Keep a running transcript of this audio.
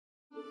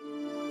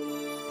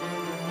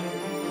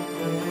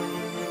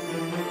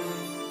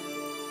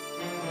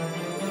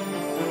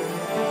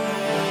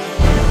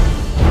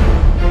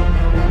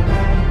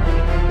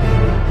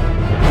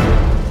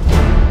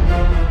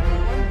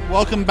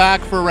Welcome back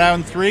for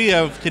round 3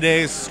 of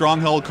today's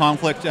Stronghold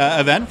Conflict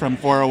event from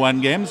 401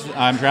 Games.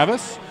 I'm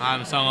Travis.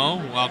 I'm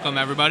Sungho. Welcome,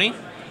 everybody.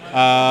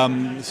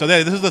 This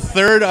is the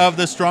third of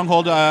the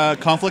Stronghold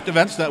Conflict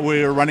events that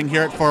we're running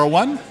here at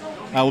 401.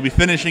 We'll be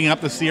finishing up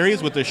the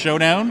series with the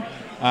Showdown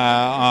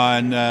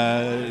on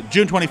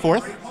June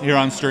 24th here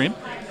on stream.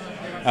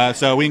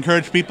 So we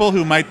encourage people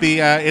who might be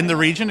in the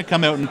region to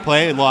come out and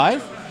play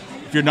live.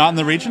 If you're not in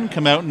the region,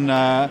 come out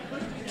and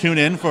tune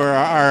in for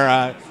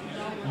our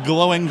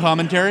glowing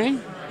commentary.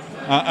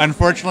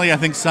 Unfortunately, I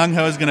think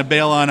Sungho is going to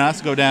bail on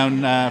us, go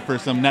down for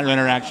some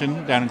netrunner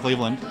action down in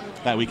Cleveland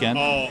that weekend.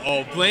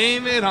 Oh,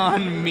 blame it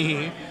on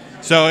me.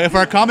 So if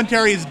our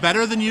commentary is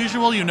better than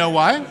usual, you know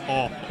why.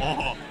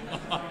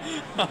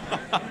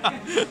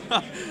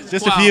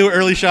 Just a few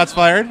early shots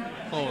fired.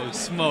 Holy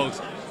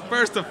smokes.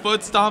 First the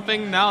foot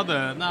stomping, now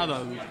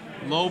the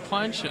low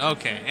punch.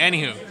 Okay,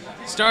 anywho,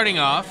 starting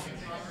off,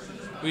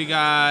 we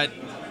got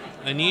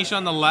Anish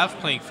on the left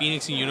playing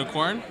Phoenix and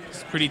Unicorn.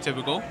 It's pretty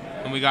typical.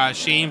 And we got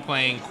Shane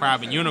playing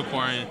Crab and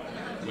Unicorn,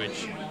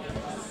 which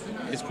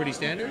is pretty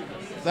standard.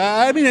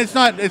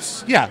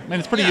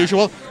 It's pretty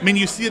usual. I mean,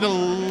 you see it a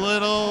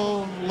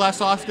little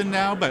less often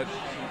now, but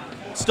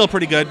still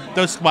pretty good.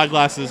 Those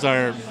spyglasses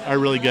are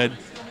really good,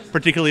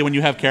 particularly when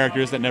you have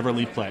characters that never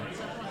leave play.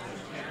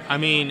 I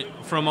mean,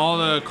 from all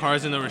the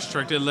cards in the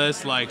restricted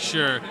list,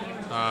 Iron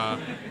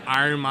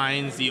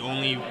Mine's the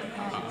only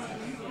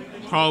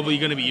probably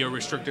going to be your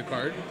restricted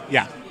card.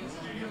 Yeah.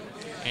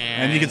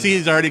 And you can see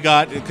he's already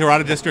got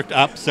Karada District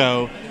up,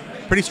 so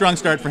pretty strong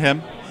start for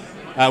him.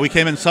 We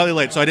came in slightly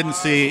late, so I didn't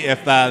see if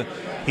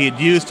he had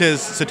used his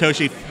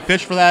Satoshi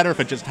fish for that or if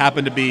it just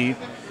happened to be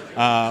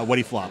what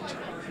he flopped.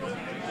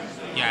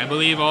 Yeah, I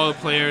believe all the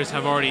players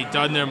have already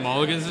done their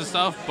mulligans and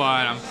stuff,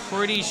 but I'm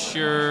pretty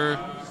sure,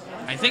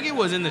 I think it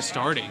was in the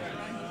starting,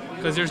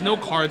 because there's no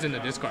cards in the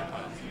discard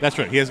pile. That's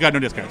right. He has got no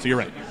discard, so you're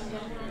right.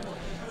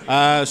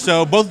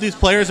 So both of these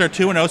players are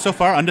 2-0 so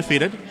far,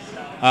 undefeated.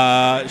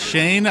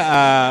 Shane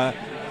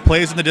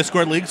plays in the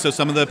Discord League, so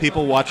some of the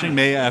people watching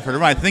may have heard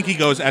of him. I think he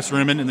goes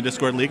S-Rumen in the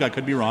Discord League. I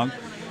could be wrong.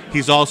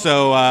 He's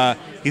also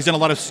he's done a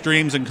lot of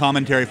streams and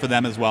commentary for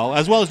them as well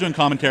as doing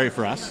commentary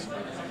for us.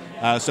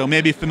 So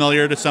maybe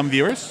familiar to some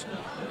viewers.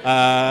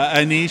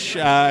 Anish,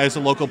 as a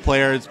local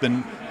player, has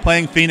been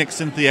playing Phoenix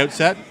since the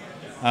outset.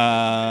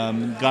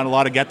 Got a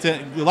lot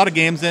of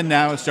games in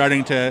now,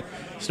 starting to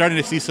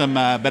see some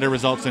better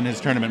results in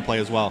his tournament play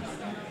as well.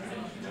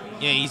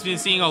 Yeah, he's been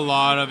seeing a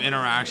lot of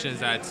interactions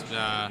that's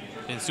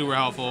been super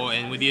helpful,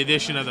 and with the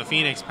addition of the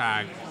Phoenix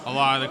pack, a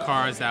lot of the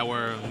cards that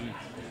were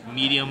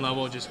medium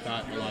level just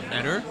got a lot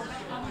better.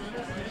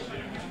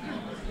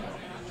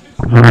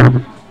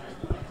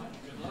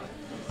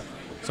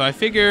 So I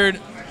figured,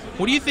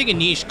 what do you think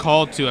Anish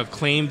called to have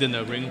claimed in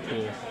the ring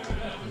pool?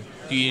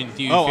 Do you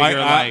figure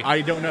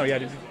I don't know.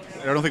 Yeah,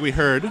 I don't think we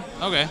heard.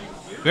 Okay.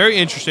 Very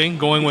interesting,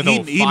 going with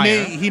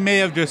fire. He may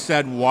have just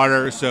said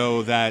water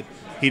so that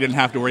he didn't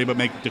have to worry about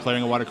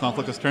declaring a water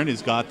conflict this turn.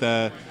 He's got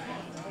the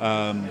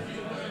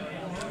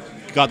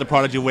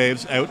Prodigy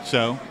Waves out,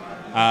 so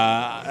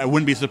I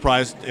wouldn't be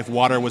surprised if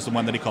water was the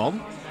one that he called.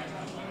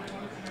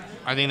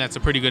 I think that's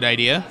a pretty good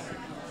idea,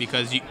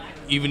 because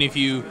even if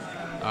you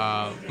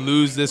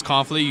lose this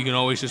conflict, you can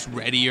always just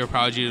ready your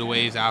Prodigy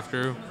Waves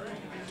after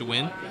to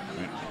win.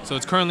 Right. So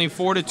it's currently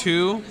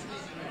 4-2.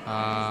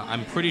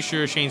 I'm pretty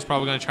sure Shane's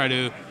probably going to try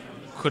to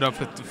put up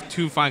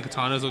 2 fine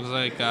katanas, looks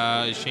like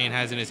Shane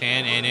has in his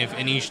hand, and if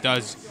Anish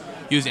does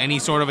use any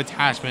sort of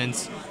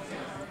attachments,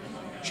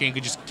 Shane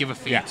could just give a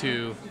fate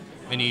to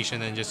Anish, and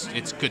then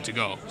it's good to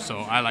go. So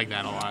I like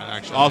that a lot,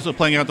 actually. Also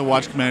playing out the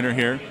Watch Commander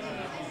here,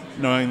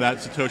 knowing that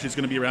Satoshi's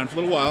going to be around for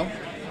a little while.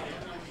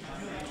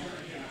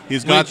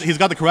 He's got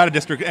the Karada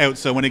District out,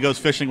 so when he goes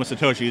fishing with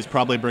Satoshi, he's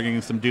probably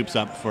bringing some dupes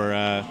up for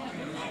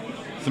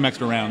some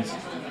extra rounds.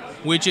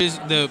 Which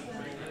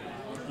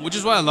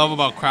is what I love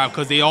about Crab,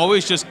 because they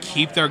always just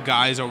keep their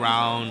guys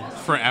around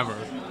forever.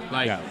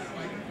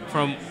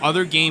 From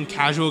other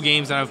casual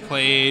games that I've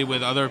played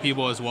with other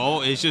people as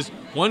well, it's just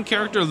one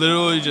character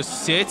literally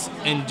just sits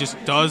and just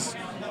does.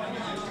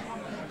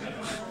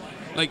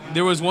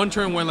 There was one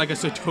turn when a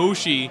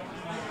Satoshi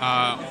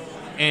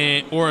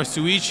or a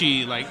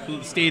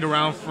Suichi stayed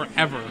around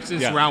forever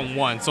since round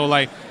 1. So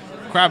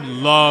Crab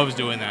loves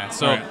doing that.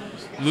 So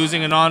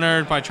losing an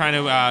honor by trying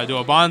to do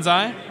a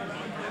bonsai.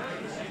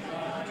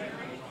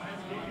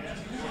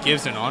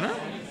 Gives an honor?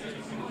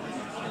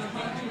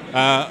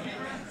 I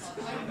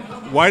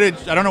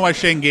don't know why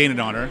Shane gained an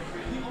honor,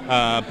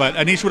 but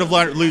Anish would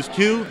have lose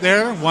 2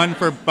 there. 1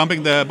 for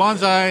bumping the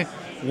bonsai,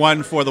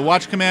 1 for the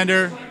Watch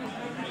Commander.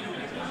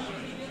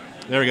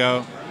 There we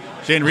go.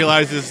 Shane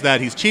realizes that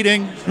he's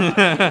cheating.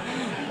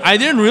 I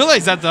didn't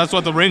realize that's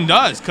what the ring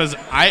does, because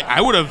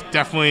I would have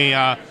definitely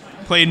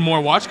played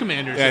more Watch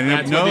Commanders. Yeah,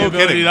 that's what the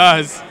ability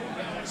does.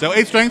 So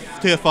 8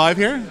 strength to 5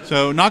 here.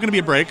 So not going to be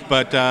a break,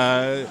 but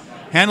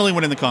handling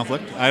winning the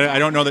conflict. I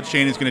don't know that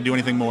Shane is going to do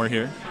anything more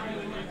here.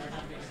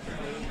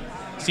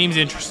 Seems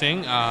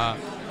interesting.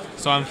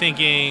 So I'm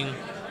thinking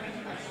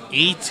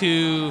 8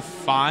 to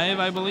 5,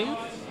 I believe.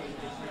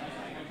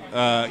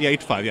 Yeah,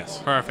 8-5. Yes.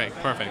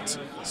 Perfect.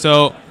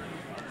 So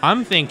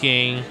I'm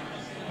thinking.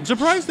 I'm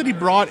surprised that he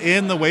brought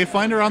in the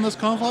Wayfinder on this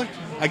conflict.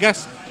 I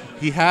guess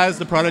he has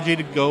the Prodigy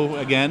to go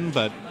again,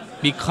 but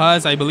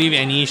Because I believe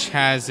Anish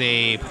has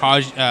a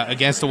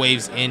Against the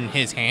Waves in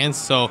his hands,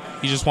 so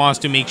he just wants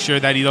to make sure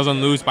that he doesn't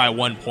lose by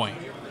 1 point.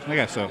 I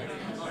guess so.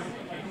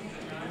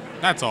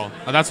 That's all.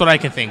 That's what I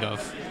can think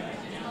of.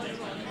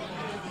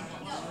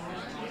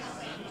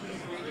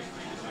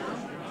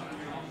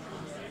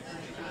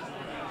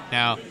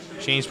 Now,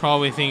 Shane's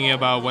probably thinking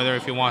about whether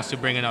if he wants to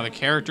bring another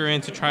character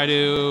in to try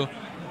to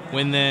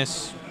win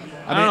this.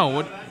 I don't know.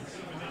 What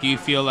do you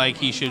feel like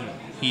he's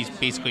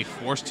basically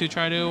forced to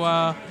try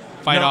to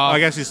fight off? I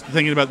guess he's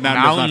thinking about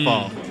Mountain Does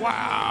Not Fall.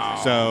 Wow.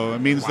 So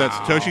it means that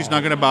Satoshi's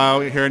not going to bow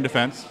here in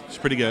defense. It's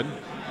pretty good.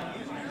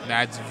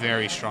 That's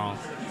very strong.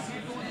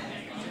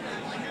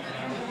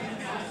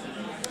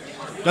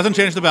 Doesn't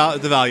change the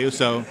value,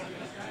 so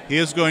he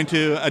is going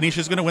to. Anish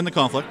is going to win the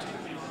conflict.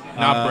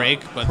 Not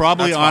break, but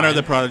probably honor fine.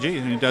 the Prodigy,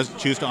 and he does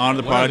choose to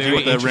honor the What a Prodigy very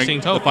with interesting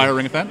the Fire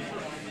Ring event.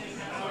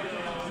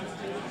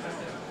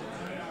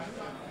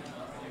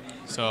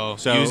 So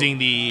using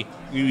the...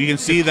 You can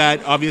see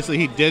that, obviously,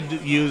 he did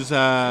use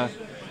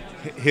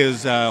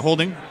his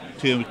holding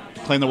to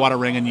claim the Water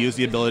Ring and use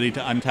the ability to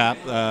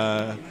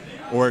untap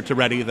or to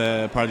ready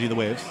the Prodigy of the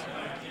Waves.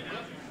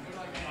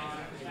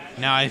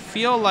 Now, I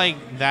feel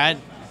like that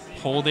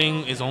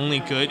holding is only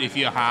good if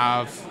you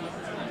have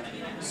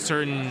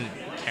certain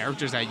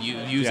characters that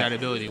use that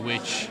ability,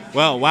 which...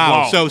 Well,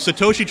 wow. So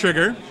Satoshi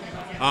trigger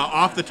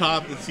off the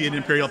top, let's see an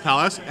Imperial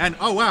Palace, and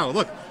oh wow,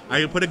 look,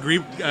 I put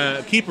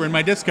a Keeper in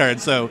my discard,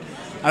 so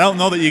I don't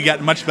know that you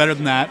get much better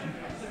than that.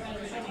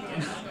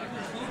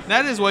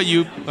 That is what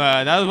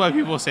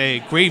people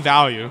say, great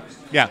value.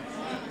 Yeah.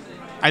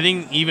 I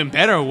think even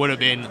better would have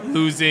been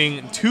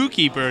losing 2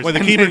 Keepers. Well, the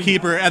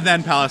Keeper, and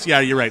then Palace. Yeah,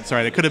 you're right.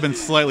 Sorry, that could have been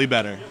slightly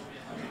better.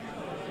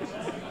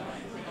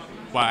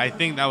 But I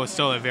think that was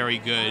still a very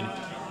good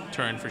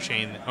turn for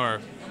Shane,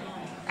 or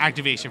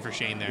activation for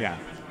Shane there. Yeah.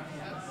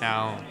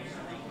 Now.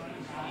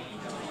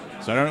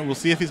 So I don't know. We'll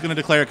see if he's going to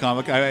declare a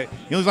conflict.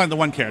 He only on the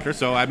one character,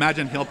 so I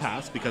imagine he'll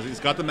pass because he's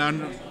got the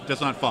Mountain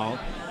Does Not Fall.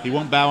 He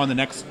won't bow on the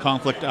next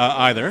conflict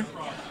either.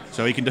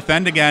 So he can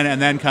defend again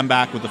and then come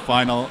back with the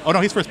final. Oh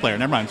no, he's first player.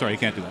 Never mind. Sorry, he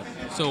can't do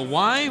that. So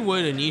why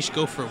would Anish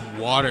go for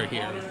water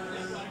here?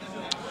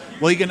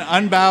 Well, he can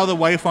unbow the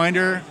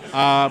Wayfinder,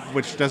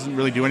 which doesn't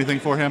really do anything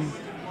for him.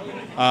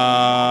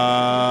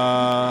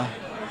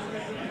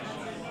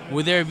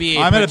 Would there be?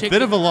 I'm at a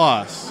bit of a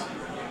loss.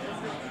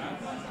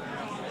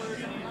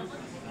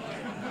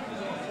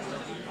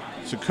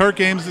 So Kurt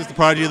Games is the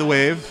Prodigy of the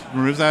Wave.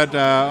 Removes that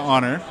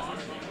honor.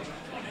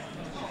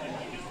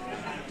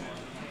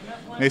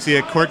 They see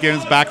a Kurt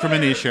Games back from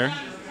Anish here.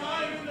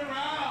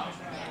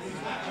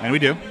 And we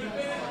do.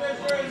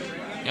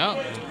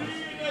 Yeah.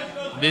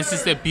 This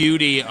is the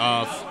beauty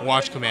of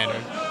Watch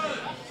Commander.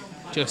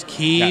 Just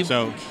keep.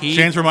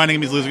 Shane's reminding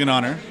him he's losing an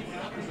honor.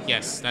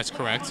 Yes, that's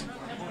correct.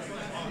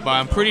 But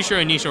I'm pretty sure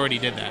Anish already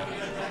did that.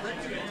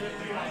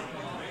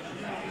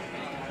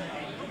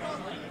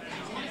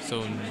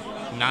 So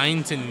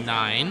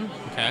 9-9.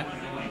 Okay.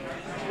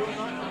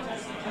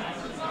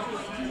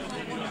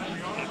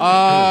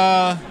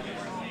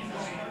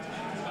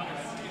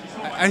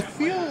 I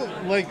feel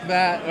like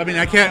that. I mean,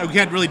 we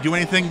can't really do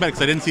anything, but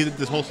because I didn't see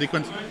this whole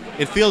sequence,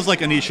 it feels like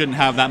Anish shouldn't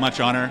have that much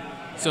honor.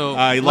 So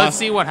let's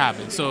see what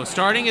happens. So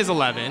starting is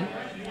 11.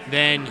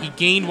 Then he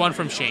gained 1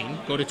 from Shane.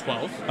 Go to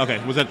 12.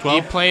 Okay, was that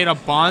 12? He played a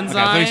Bonsai.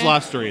 Okay, so he's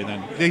lost 3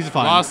 then. He's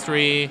fine. Lost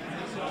 3.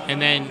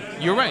 And then,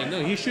 you're right. No,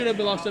 he should have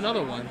lost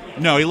another 1.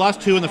 No, he lost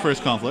 2 in the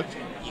first conflict.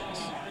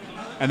 Yes.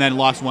 And then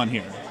lost 1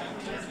 here.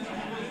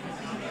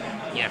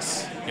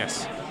 Yes.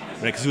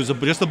 Right, because it was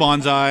just the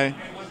Bonsai.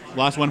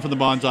 Lost 1 for the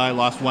Bonsai,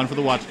 lost 1 for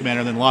the Watch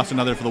Commander, and then lost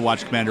another for the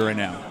Watch Commander right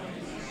now.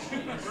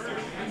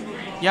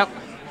 Yep.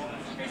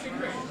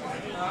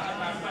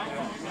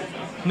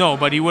 No,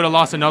 but he would have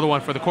lost another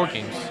 1 for the court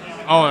games.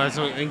 Oh, that's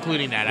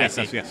including that. Yes,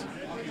 yes.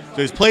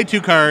 So he's played 2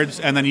 cards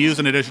and then used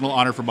an additional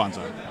honor for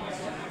Bonsai.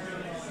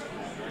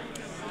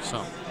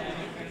 So.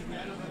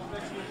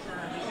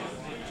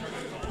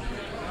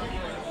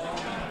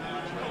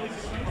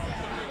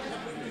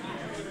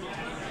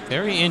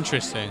 Very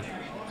interesting.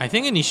 I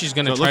think Anish is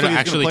going to try to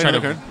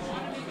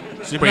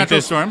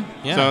Supernatural Storm.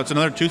 Yeah. So it's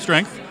another 2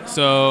 strength.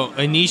 So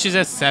Anish is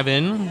at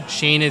 7.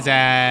 Shane is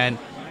at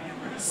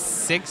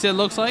 6, it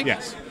looks like.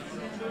 Yes.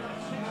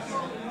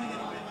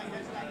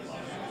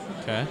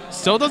 Okay.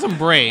 Still doesn't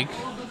break.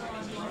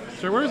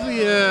 So where's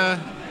the...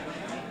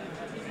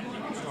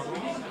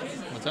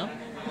 What's up?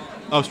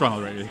 Oh,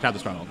 Stronghold, right. You had the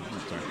Stronghold.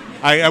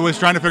 Sorry. I was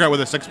trying to figure out where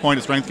the 6 point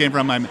of strength came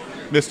from. I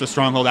missed a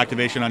Stronghold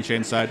activation on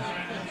Shane's side.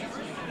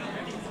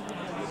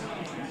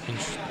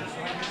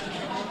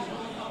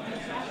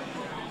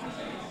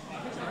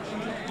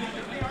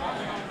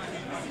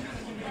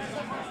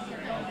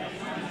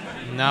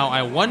 Now,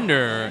 I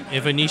wonder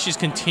if Anish is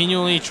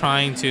continually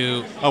trying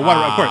to... Oh, water,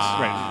 of course,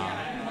 right.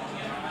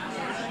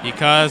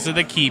 Because of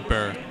the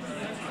Keeper.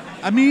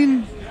 I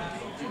mean,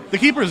 the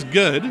Keeper is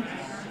good,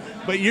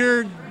 but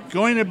you're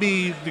going to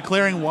be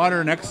declaring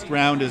water next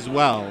round as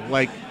well.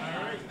 Like,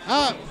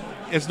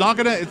 it's not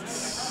gonna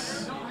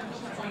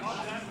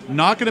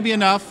be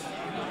enough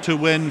to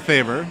win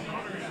favor.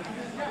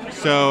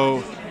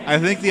 So I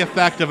think the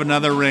effect of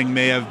another ring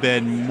may have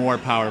been more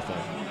powerful.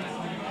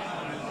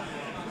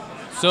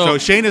 So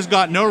Shane has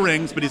got no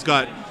rings, but he's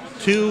got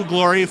 2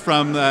 glory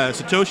from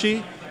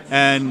Satoshi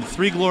and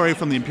 3 glory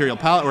from the Imperial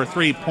Palace, or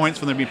 3 points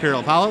from the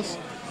Imperial Palace.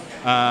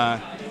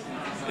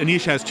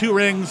 Anish has 2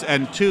 rings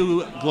and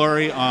 2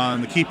 glory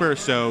on the Keeper,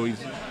 so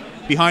he's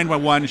behind by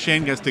 1.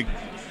 Shane gets to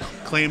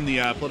claim the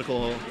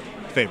political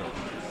favor.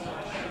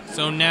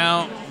 So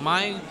now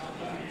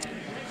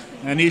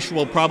Anish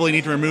will probably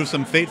need to remove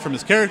some fate from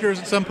his characters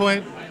at some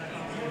point.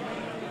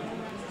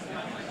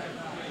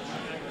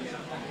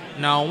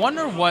 Now I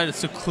wonder what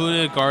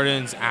Secluded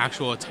Garden's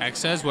actual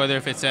text says, whether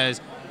if it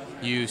says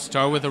you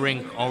start with a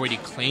ring already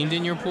claimed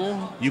in your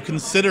pool. You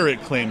consider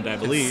it claimed, I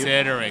believe.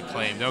 Consider it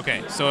claimed.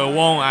 Okay, so it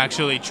won't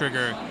actually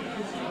trigger.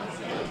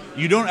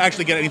 You don't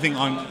actually get anything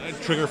on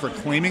trigger for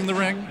claiming the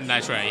ring.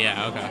 That's right.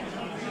 Yeah. Okay.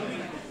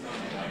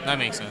 That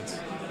makes sense.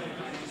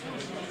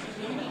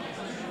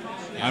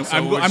 Yeah,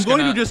 I'm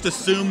going to just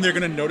assume they're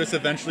going to notice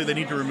eventually they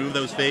need to remove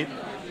those fate,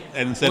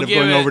 and instead of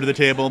going over to the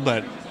table,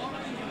 but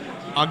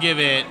I'll give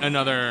it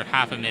another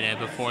half a minute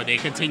before they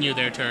continue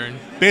their turn.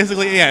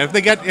 Basically, yeah. If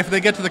they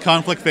get to the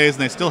conflict phase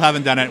and they still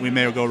haven't done it, we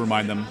may go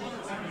remind them.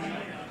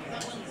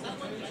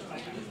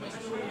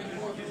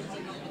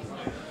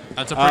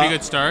 That's a pretty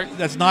good start.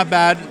 That's not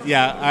bad.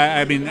 Yeah,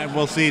 I mean,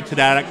 we'll see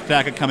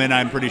Tadaka come in,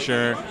 I'm pretty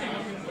sure.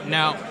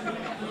 Now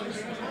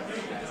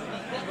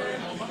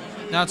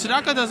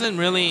Tadaka doesn't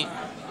really...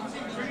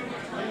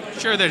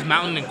 Sure, there's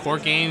Mountain and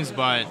Court games,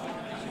 but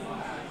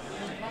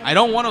I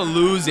don't want to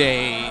lose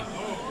a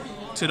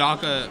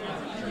Tadaka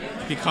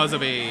because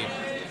of a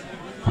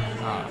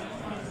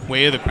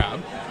Way of the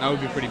Crowd. That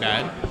would be pretty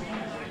bad.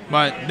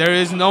 But there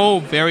is no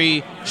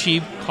very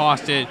cheap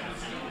costed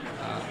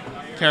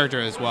character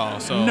as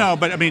well. So no,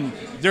 but I mean,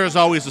 there's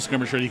always a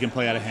skirmisher you can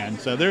play out of hand.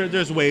 So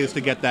there's ways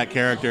to get that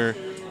character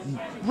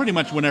pretty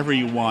much whenever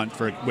you want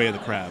for Way of the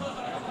Crab.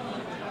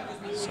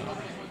 So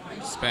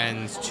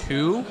spends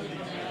 2.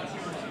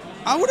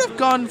 I would have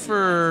gone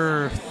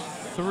for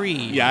 3.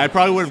 Yeah, I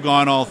probably would have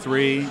gone all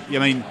 3. I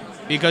mean,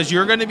 because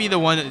you're going to be the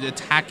one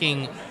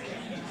attacking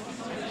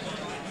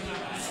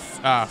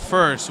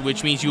first,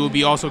 which means you will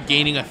be also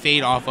gaining a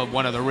fate off of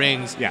one of the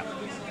rings. Yeah.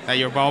 That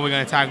you're probably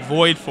going to attack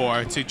Void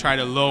for to try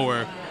to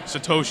lower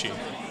Satoshi,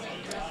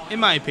 in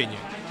my opinion.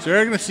 So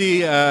you're going to see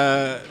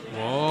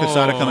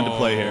Kasada come into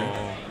play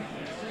here.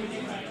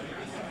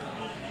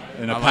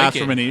 And a pass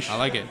from Anish. I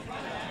like it.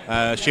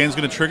 Shane's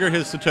going to trigger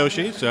his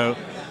Satoshi, so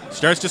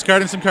starts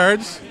discarding some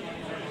cards.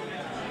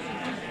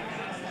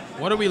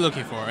 What are we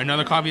looking for?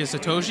 Another copy of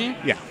Satoshi?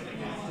 Yeah.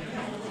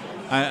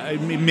 I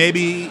mean,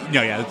 maybe...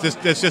 No, yeah, it's just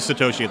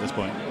Satoshi at this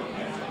point.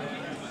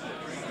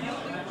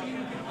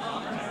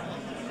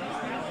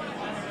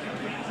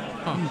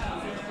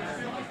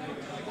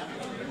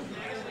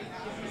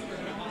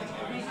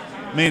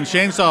 I mean,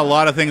 Shane saw a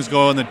lot of things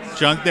go in the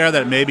junk there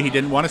that maybe he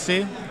didn't want to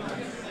see.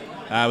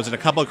 Was it a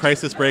couple of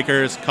Crisis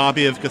Breakers,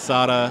 copy of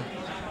Kasada?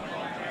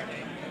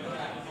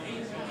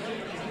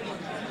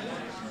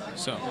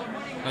 So,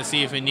 let's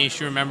see if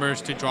Anish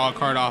remembers to draw a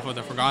card off of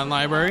the Forgotten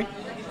Library.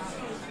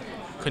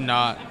 Could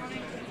not.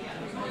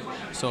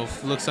 So,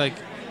 looks like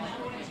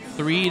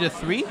 3 to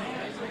 3?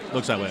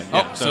 Looks that way.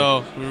 Yeah,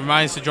 so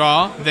reminds to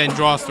draw, then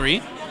draws 3.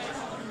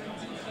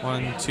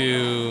 1,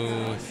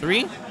 2,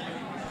 3.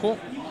 Cool.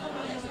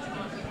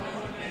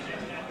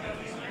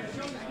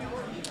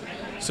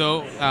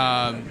 So,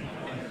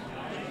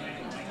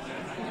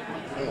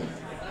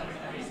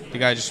 the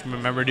guy just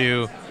remember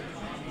to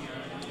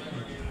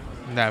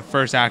that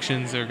first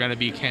actions are going to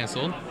be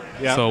canceled.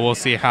 Yeah. So we'll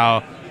see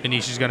how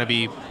Anish is going to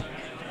be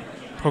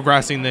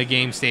progressing the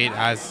game state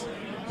as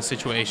the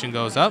situation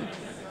goes up.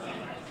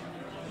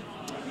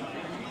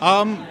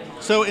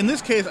 So in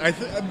this case, I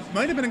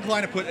might have been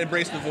inclined to put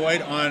Embrace the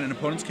Void on an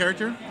opponent's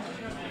character,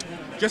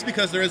 just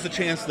because there is a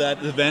chance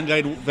that the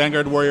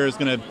Vanguard Warrior is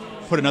going to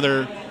put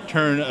another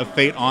turn of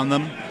fate on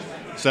them.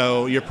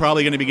 So you're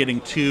probably going to be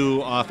getting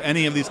 2 off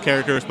any of these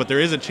characters, but there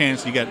is a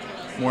chance you get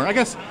more. I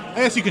guess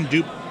you can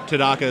dupe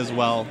Tadaka as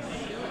well.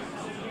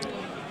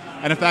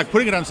 And in fact,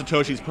 putting it on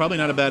Satoshi is probably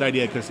not a bad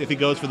idea, because if he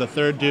goes for the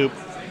 3rd dupe,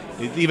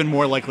 it's even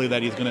more likely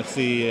that he's going to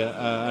see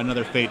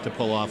another fate to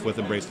pull off with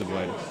Embrace the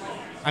Void.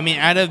 I mean,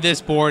 out of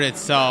this board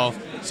itself,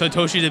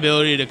 Satoshi's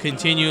ability to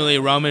continually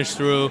rummage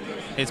through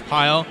his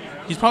pile,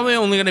 he's probably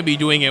only going to be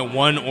doing it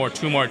 1 or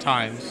 2 more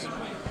times,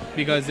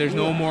 because there's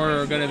no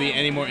more going to be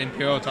any more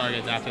Imperial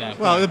targets after that.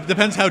 Well, it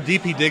depends how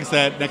deep he digs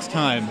that next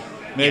time.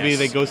 Maybe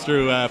they go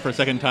through for a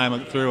second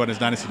time through on his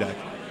Dynasty deck.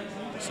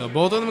 So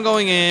both of them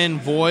going in,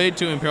 Void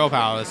to Imperial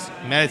Palace,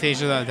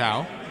 Meditations on the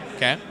Tau.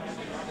 Okay.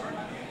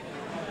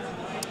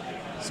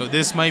 So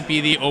this might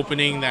be the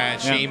opening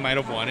that Shane might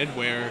have wanted,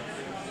 where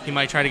he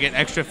might try to get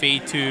extra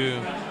fate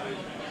to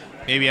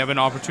maybe have an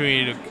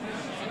opportunity to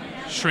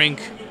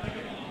shrink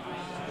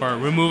or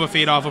remove a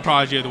fate off a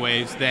Prodigy of the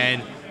Waves,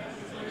 then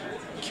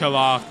kill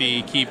off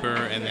the keeper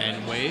and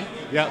then wave.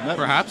 Yeah, that,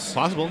 perhaps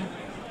possible.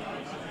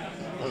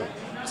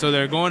 So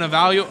they're going a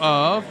value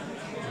of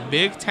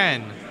big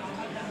 10.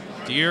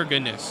 Dear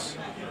goodness.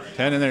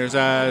 10, and there's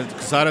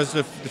Casada's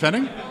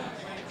defending.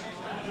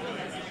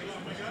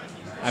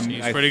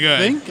 He's pretty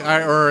good.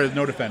 Or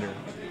no defender.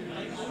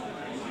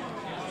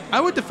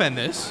 I would defend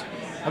this.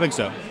 I think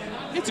so.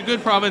 It's a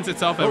good province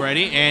itself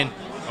already, and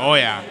oh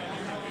yeah,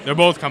 they're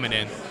both coming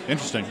in.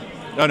 Interesting.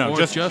 Oh no,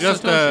 just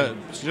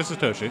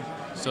Satoshi.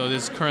 So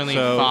this is currently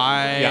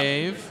 5.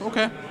 Yeah.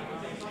 Okay.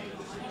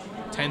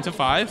 10 to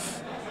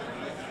 5.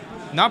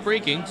 Not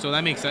breaking, so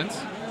that makes sense.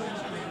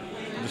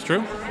 It's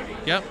true.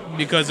 Yep,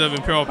 because of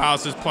Imperial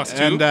Palace's +2.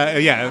 And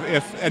yeah,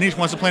 if Anish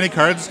wants to play any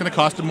cards, it's going to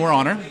cost him more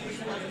honor.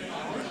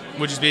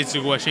 Which is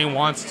basically what Shane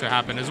wants to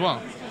happen as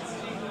well.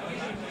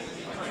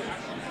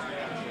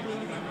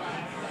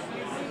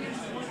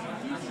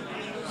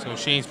 So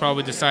Shane's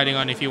probably deciding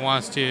on if he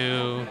wants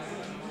to...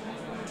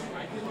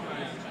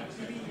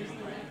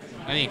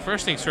 I think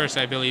first things first,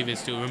 I believe,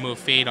 is to remove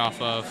Fade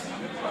off of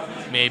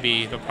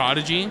maybe the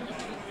Prodigy.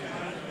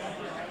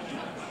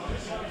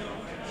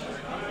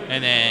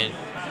 And then...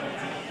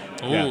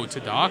 Ooh,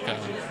 Tadaka.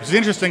 Which is the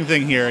interesting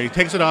thing here. He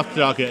takes it off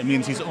Tadaka. It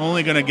means he's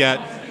only going to get...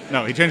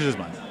 No, he changes his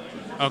mind.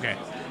 Okay.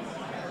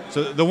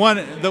 So the one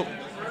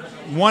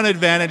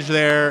advantage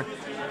there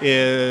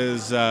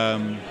is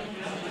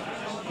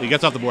he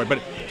gets off the board.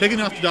 But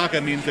taking off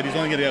Tadaka means that he's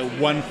only going to get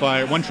one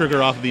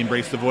trigger off of the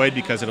Embrace the Void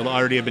because it'll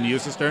already have been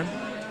used this turn.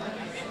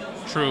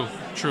 True.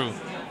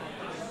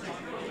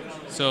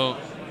 So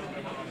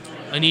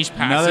Anish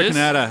passes.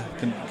 Another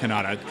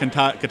Kanata.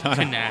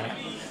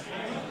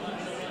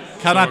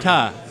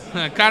 Karate.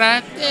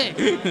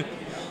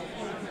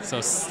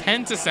 So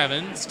 10 to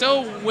 7,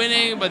 still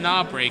winning but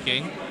not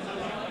breaking.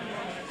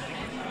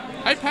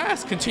 I'd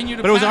pass. Continue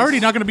to. But pass. It was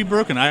already not going to be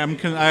broken. I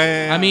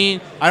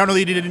mean, I don't know that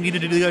you didn't need to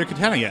do the other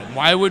katana yet.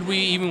 Why would we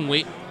even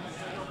wait?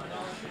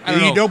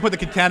 You don't put the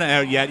katana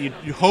out yet. You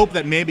hope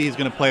that maybe he's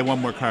going to play one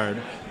more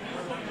card,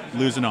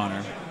 lose an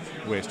honor,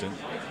 waste it.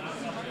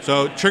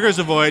 So triggers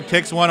a void,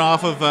 takes one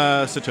off of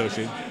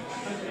Satoshi.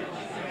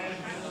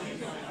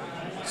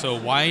 So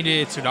why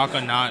did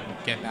Tadaka not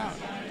get that?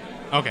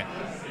 Okay.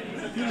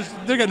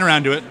 They're getting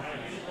around to it.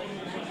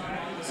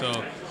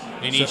 So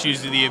Anish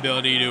uses the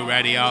ability to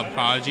ready up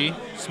Prodigy.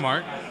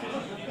 Smart.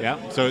 Yeah.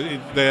 So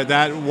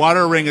that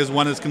water ring is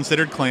one that's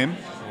considered claim.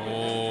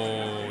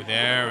 Oh,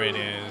 there it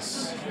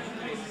is.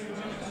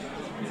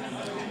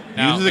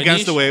 Now, uses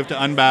against the wave to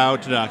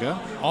unbow Tadaka.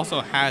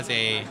 Also has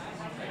a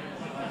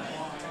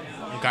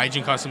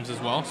Gaijin Customs as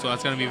well, so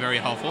that's going to be very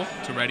helpful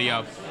to ready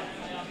up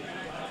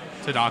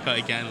Tadaka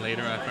again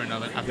later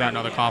after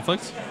another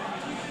conflict.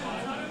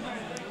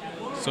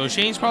 So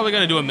Shane's probably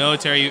going to do a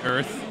military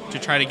Earth to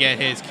try to get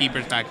his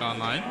keepers back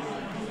online.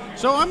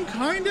 So I'm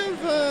kind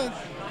of,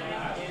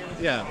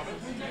 yeah.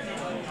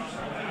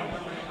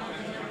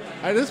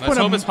 At this point, Let's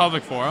hope it's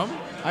public forum.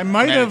 I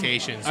might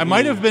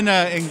have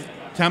been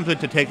tempted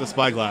to take the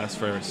Spyglass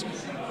first.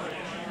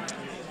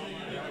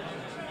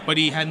 But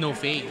he had no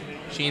fate.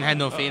 Shane had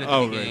no fate at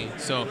the beginning.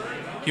 Right. So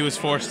he was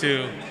forced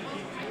to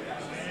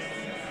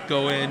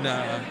go in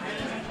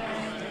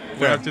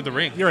right up to the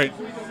ring. You're right.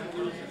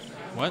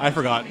 What? I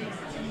forgot.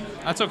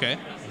 That's okay.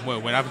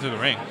 What happened to the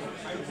ring?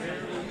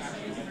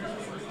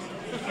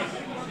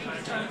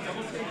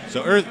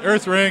 So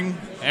Earth Ring.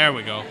 There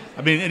we go.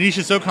 I mean, Anish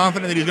is so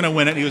confident that he's going to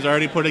win it. He was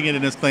already putting it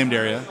in his claimed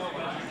area.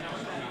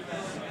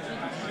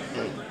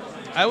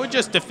 I would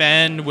just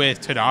defend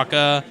with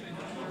Tadaka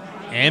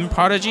and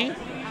Prodigy.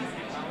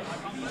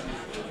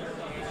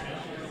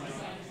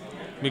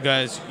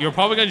 Because you're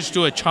probably going to just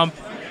do a chump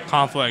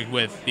conflict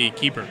with the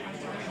keeper.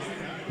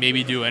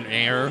 Maybe do an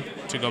air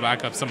to go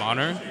back up some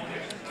honor.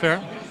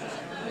 Fair.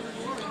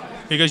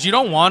 Because you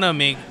don't want to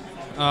make...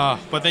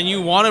 but then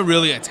you want to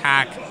really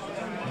attack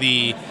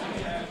the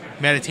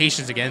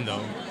meditations again,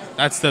 though.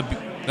 That's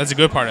a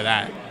good part of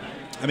that.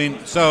 I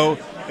mean, so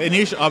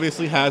Anish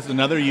obviously has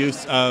another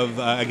use of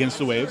Against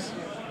the Waves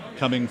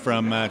coming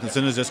from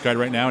Kazuna's discard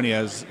right now, and he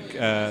has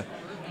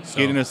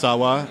Skating no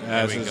Sawa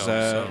as his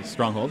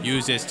Stronghold.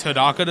 Uses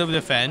Tadaka to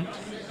defend.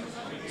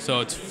 So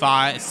it's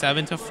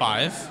 7 to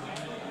 5.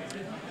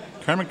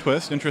 Karmic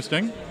Twist,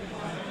 interesting.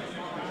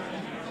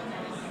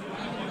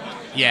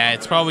 Yeah,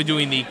 it's probably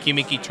doing the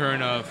gimmicky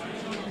turn of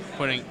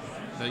putting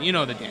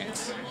the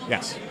dance.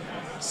 Yes.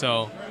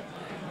 So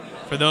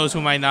for those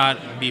who might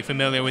not be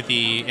familiar with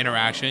the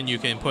interaction, you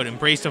can put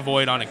Embrace the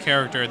Void on a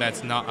character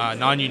that's not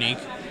non-unique,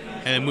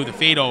 and then move the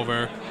Fade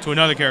over to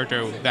another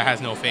character that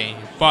has no Fade.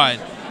 But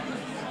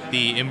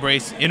the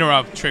Embrace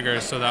Interrupt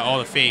triggers so that all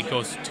the Fade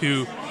goes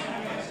to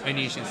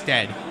Anish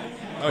instead.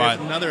 Oh, but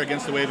another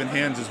Against the Wave in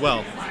hands as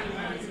well.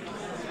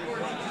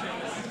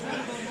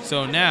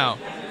 So now,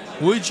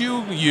 would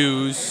you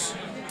use...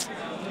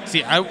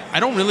 See, I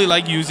don't really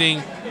like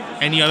using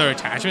any other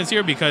attachments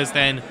here because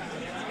then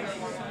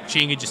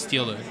Shane can just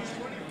steal it.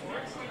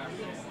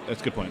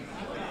 That's a good point.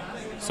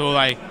 So,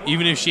 like,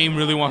 even if Shane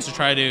really wants to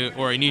try to,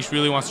 or Anish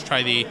really wants to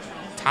try the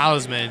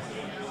Talisman,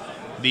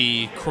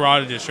 the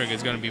Kurata District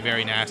is going to be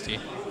very nasty.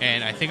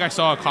 And I think I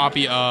saw a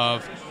copy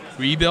of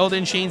Rebuild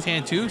in Shane's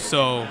hand too,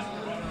 so...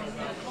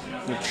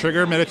 The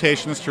trigger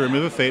meditation is to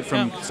remove a fate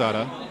from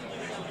Kasada.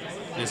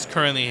 This is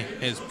currently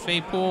his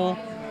fate pool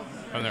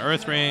from the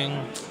Earth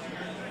Ring.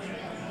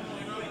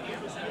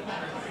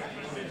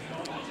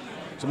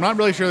 So I'm not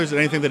really sure there's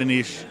anything that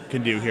Anish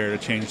can do here to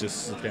change this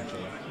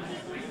substantially.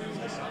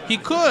 He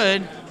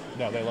could.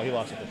 No, he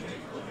lost it this way.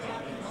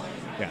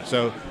 Yeah,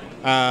 so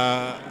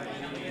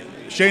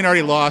Shane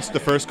already lost the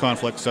first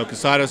conflict, so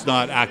Kasada's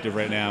not active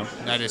right now.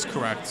 That is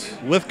correct.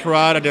 With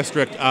Karada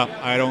District up,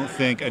 I don't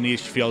think Anish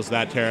feels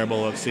that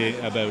terrible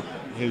about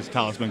his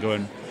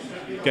talisman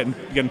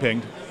getting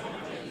pinged.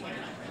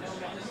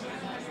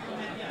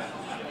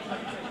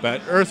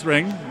 But Earth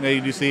Ring,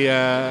 you do see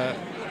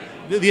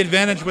the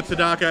advantage with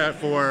Tadaka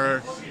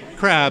for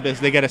Crab is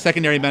they get a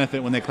secondary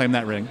benefit when they claim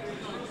that ring.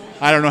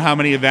 I don't know how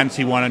many events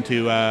he wanted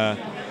to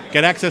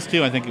get access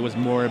to. I think it was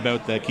more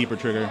about the keeper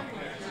trigger.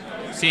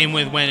 Same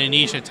with when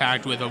Anish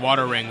attacked with a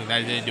water ring.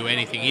 That didn't do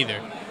anything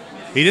either.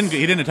 He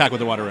didn't attack with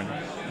the water ring.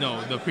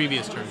 No, the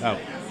previous turn. Oh,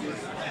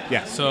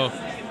 yeah. So,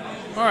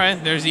 all right.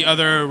 There's the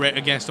other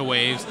against the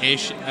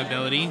waves-ish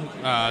ability,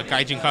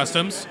 Gaijin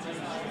Customs.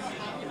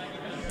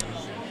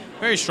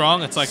 Very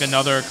strong. It's like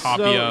another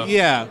copy of...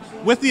 Yeah,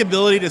 with the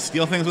ability to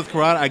steal things with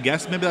Karada, I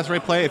guess maybe that's the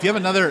right play. If you have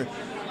another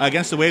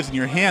against the waves in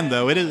your hand,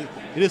 though, it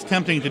is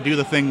tempting to do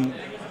the thing,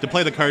 to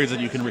play the cards that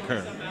you can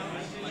recur.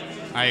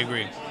 I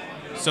agree.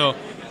 So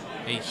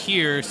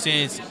here,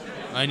 since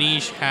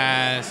Anish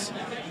has...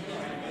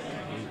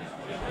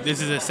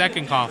 This is a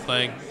second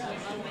conflict,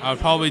 I would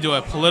probably do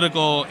a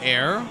political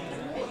air.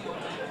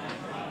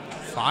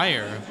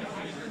 Fire.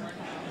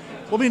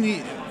 Well, I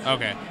mean...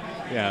 Okay.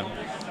 Yeah.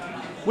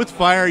 With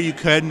fire, you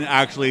could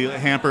actually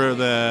hamper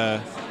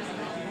the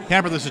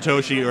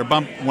Satoshi or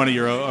bump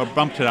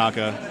bump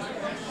Tadaka.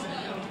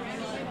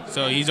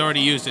 So he's already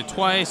used it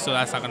twice, so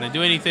that's not going to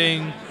do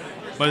anything.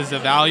 But it's a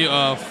value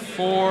of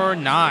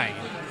 4-9.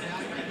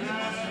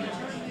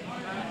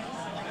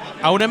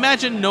 I would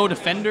imagine no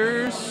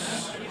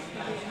defenders.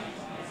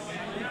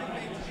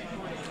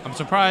 I'm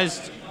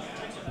surprised.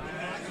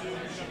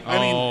 I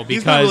mean,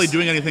 he's not really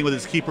doing anything with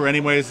his keeper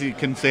anyways. He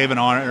can save an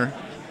honor.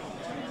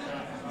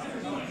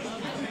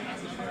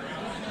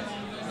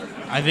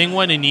 I think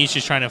what Anish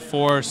is trying to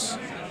force,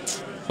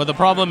 but the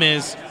problem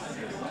is,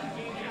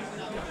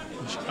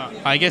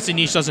 I guess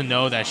Anish doesn't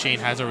know that Shane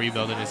has a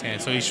rebuild in his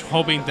hand, so he's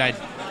hoping that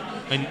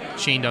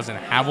Shane doesn't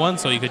have one,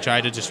 so he could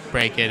try to just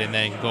break it and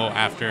then go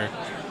after.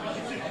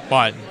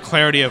 But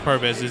clarity of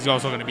purpose is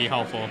also going to be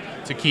helpful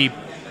to keep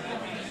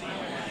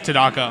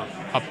Tadaka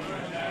up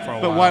for a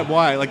while. But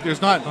why? Like,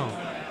 there's not...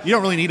 You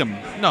don't really need him.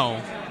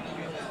 No.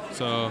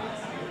 So,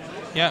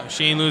 yeah,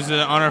 Shane loses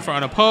the honor for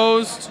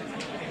unopposed.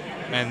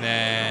 And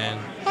then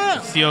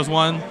steals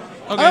one. Okay.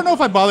 I don't know if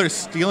I bother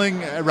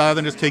stealing rather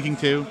than just taking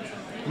two.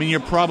 I mean,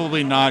 you're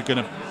probably not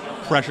going to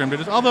pressure him to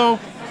just... Although,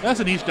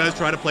 Anish does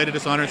try to play to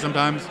dishonor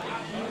sometimes.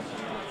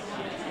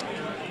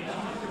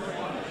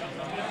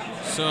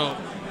 So,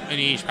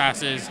 Anish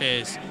passes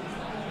his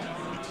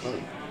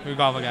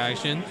Conflict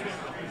action.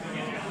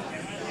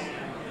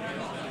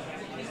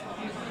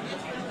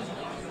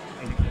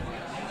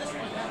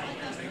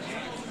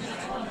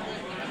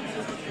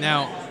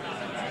 Now...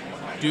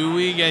 Do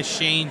we get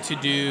Shane to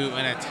do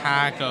an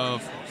attack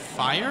of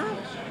fire?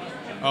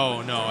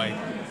 Oh, no.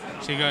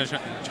 She's going to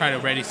try to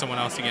ready someone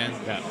else again.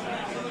 Yeah.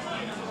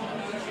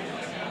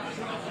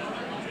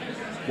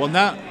 Well,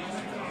 now...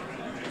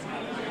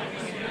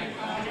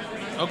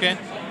 Okay.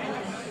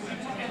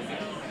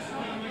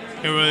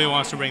 He really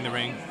wants to bring the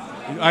ring.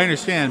 I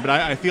understand, but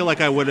I feel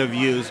like I would have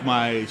used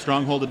my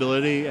Stronghold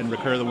ability and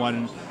recur the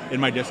one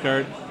in my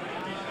discard.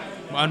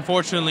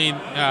 Unfortunately...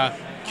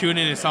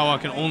 Kunin and Sawa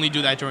can only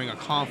do that during a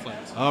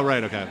conflict. Oh,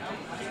 right, okay.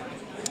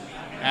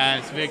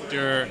 As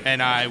Victor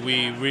and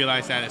we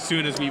realized that as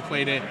soon as we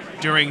played it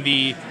during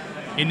the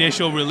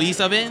initial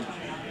release of it,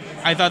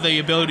 I thought the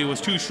ability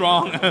was too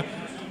strong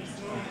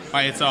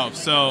by itself.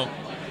 So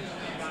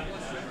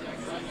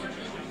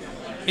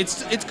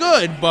it's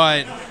good,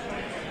 but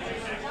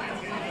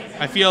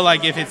I feel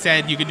like if it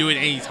said you could do it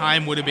any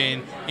time, would have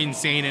been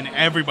insane and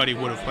everybody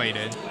would have played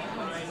it.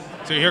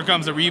 So here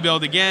comes the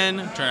rebuild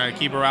again, trying to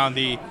keep around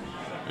the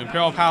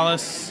Imperial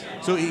Palace.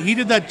 So he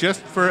did that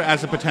just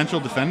as a potential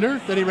defender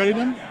that he readied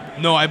him?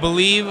 No, I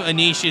believe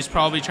Anish is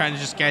probably trying to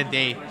just get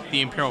the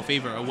Imperial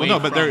favor away. Well, no,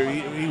 but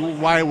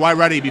why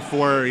ready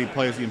before he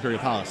plays the Imperial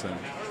Palace then?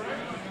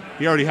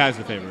 He already has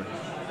the favor.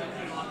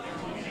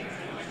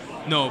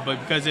 No, but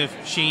because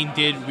if Shane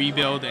did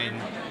rebuild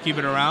and keep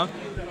it around,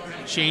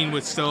 Shane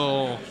would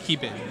still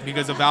keep it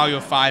because the value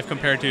of 5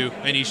 compared to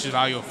Anish's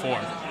value of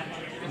 4.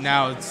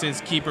 Now,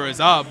 since Keeper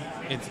is up,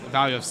 it's a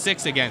value of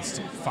 6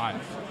 against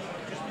 5.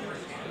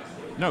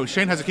 No,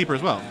 Shane has a keeper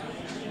as well.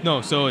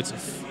 No, so it's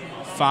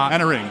 5.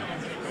 And a ring.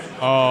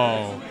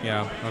 Oh,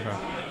 yeah, okay.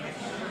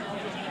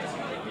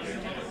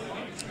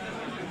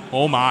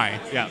 Oh my.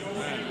 Yeah.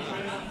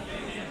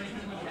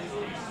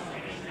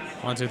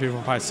 1, 2, 3,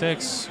 4, 5,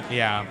 6.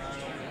 Yeah.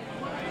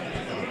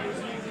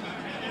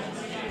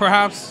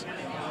 Perhaps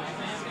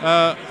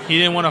He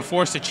didn't want to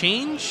force a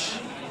change.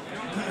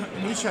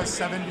 Anish has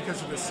 7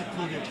 because of the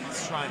secluded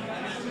shrine.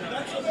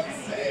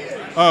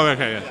 Oh,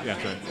 okay, yeah,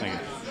 sorry, thank you.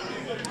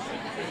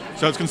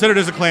 So it's considered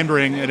as a claimed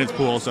ring in its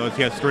pool, so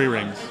he has 3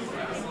 rings.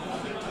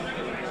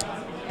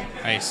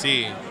 I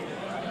see.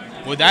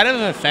 Would that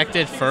have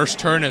affected first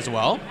turn as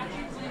well?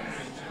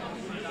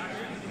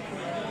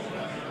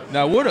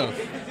 That would have.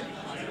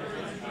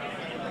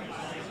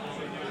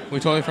 We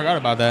totally forgot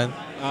about that.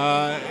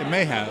 It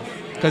may have.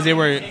 Because they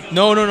were...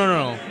 No.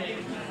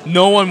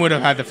 No one would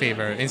have had the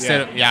favor.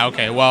 Instead of... Yeah,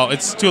 okay. Well,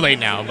 it's too late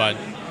now, but...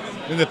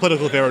 And the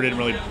political favor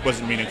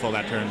wasn't meaningful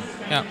that turn.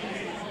 Yeah.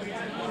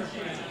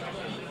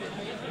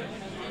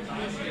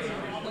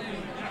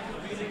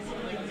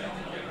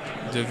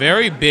 It's a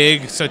very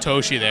big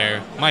Satoshi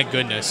there. My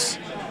goodness.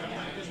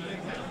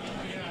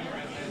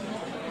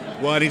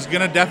 Well, and he's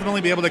going to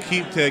definitely be able to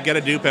get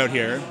a dupe out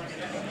here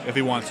if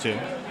he wants to.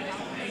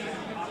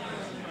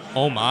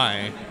 Oh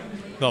my.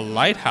 The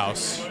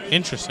Lighthouse.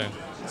 Interesting.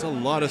 It's a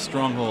lot of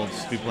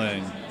strongholds to be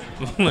playing.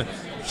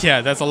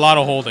 Yeah, that's a lot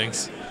of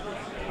holdings.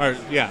 Or,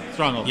 yeah,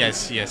 strongholds.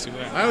 Yes.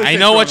 I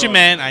know what you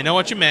meant.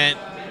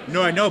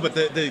 No, I know, but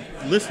the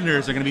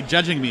listeners are going to be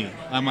judging me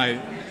on my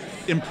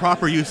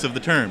improper use of the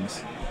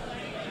terms.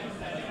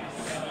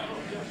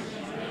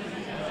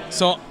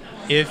 So,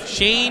 if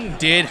Shane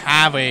did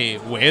have a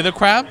Way of the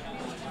Crab,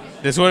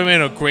 this would have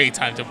been a great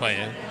time to play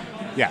it.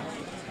 Yeah.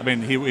 I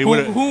mean, he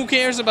would have... Who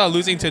cares about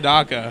losing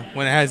Tadaka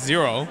when it has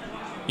 0?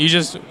 You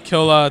just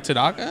kill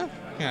Tadaka?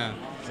 Yeah,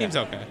 seems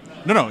okay.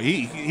 No,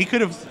 he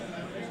could have...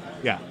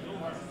 Yeah.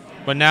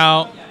 But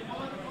now,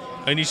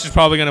 Anish is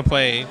probably going to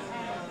play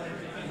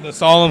the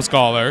Solemn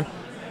Scholar.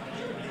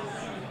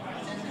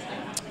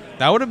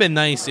 That would have been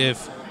nice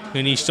if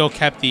Anish still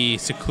kept the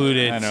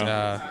secluded... I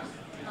know.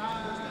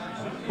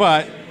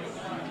 But...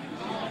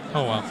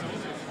 Oh, well.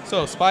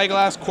 So,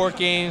 Spyglass, Court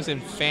Games,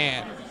 and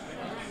Fan.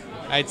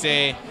 I'd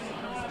say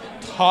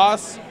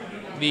toss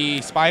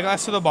the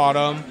Spyglass to the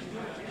bottom.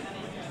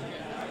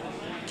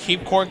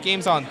 Keep Court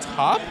Games on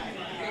top.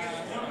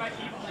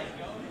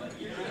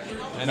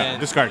 And then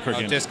discard Court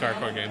Games. Discard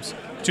Court Games.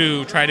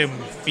 To try to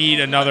feed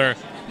another...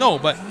 No,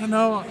 but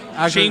no,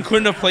 Shane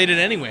couldn't have played it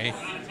anyway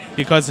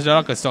because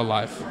Tadaka's still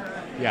alive.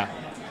 Yeah.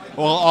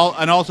 Well,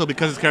 and also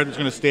because his character's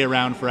going to stay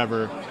around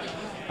forever.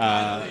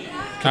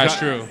 That's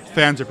true.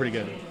 Fans are pretty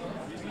good.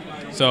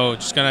 So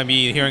just going to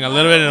be hearing a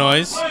little bit of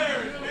noise.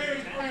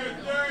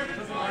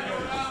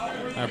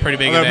 A pretty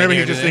big event maybe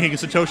here he's just today.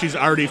 thinking Satoshi's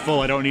already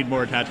full. I don't need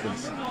more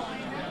attachments.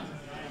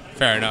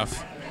 Fair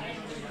enough.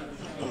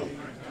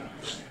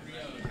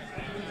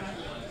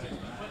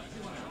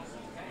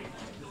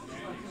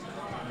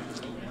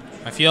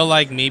 I feel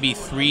like maybe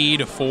 3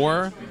 to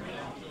 4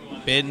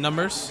 bid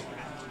numbers.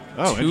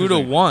 Oh, 2 to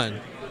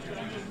 1.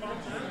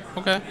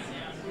 Okay.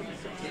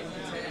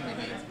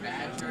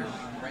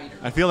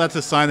 I feel that's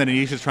a sign that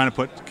Anish is trying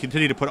to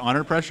continue to put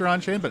honor pressure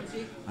on Shane, but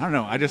I don't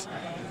know.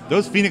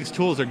 Those Phoenix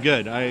tools are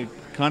good. I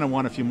kind of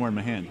want a few more in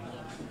my hand.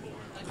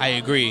 I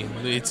agree.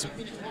 It's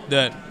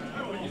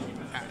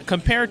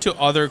compared to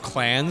other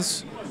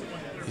clans,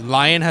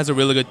 Lion has a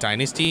really good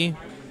dynasty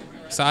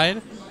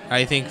side.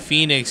 I think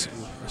Phoenix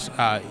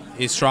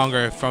is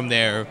stronger from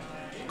their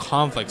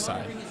conflict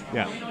side.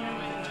 Yeah.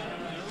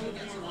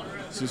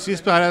 So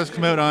C-Spot has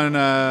come out on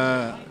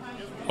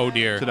oh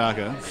dear.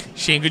 Tadaka.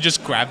 Shane could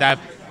just grab that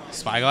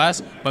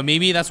Spyglass, but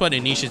maybe that's what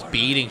Anish is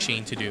baiting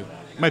Shane to do.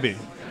 Might be.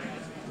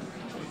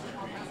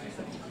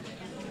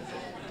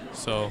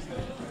 So,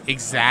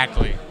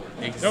 exactly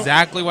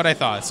what I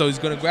thought. So he's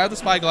going to grab the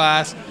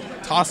Spyglass,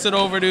 toss it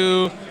over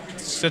to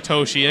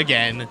Satoshi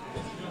again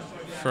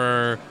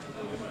for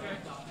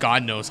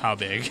God knows how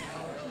big.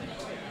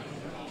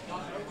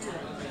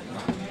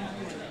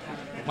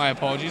 My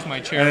apologies, my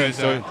chair is...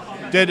 So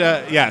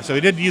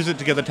he did use it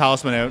to get the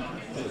talisman out.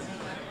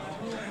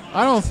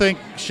 I don't think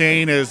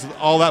Shane is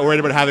all that worried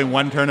about having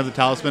one turn of the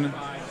talisman.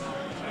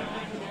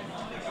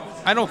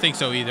 I don't think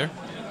so either.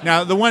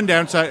 Now, the one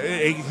downside,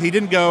 he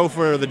didn't go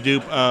for the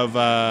dupe of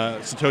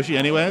Satoshi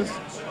anyways,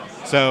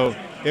 so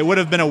it would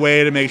have been a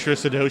way to make sure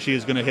Satoshi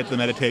is going to hit the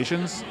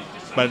meditations,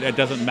 but it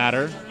doesn't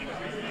matter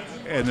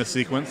in this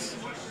sequence.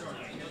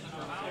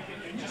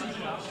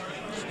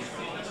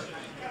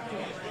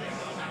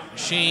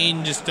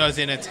 Shane just does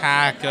an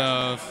attack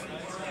of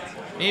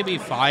maybe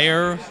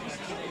fire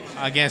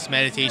against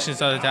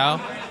Meditations of the Tao.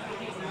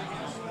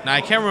 Now,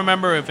 I can't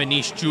remember if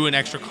Anish drew an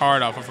extra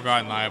card off a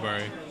Forgotten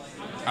Library.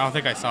 I don't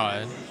think I saw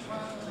it.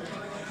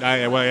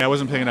 I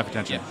wasn't paying enough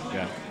attention.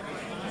 Yeah.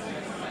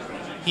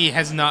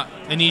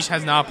 Anish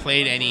has not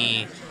played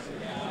any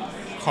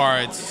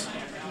cards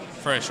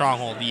for a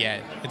Stronghold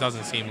yet. It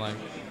doesn't seem like.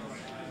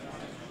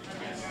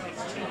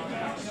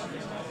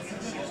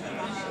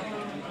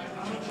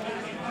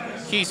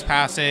 Keeps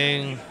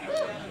passing.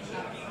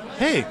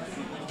 Hey,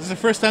 this is the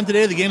first time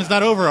today the game is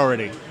not over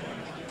already.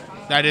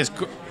 That is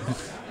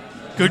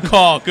good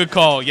call. Good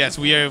call. Yes,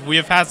 we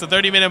have passed the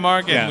 30-minute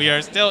mark and we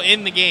are still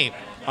in the game.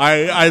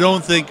 I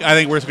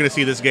think we're going to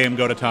see this game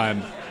go to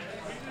time.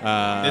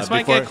 This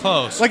might get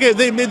close. Like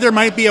there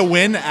might be a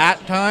win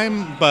at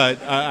time,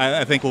 but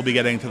I think we'll be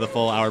getting to the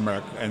full hour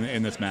mark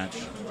in this match.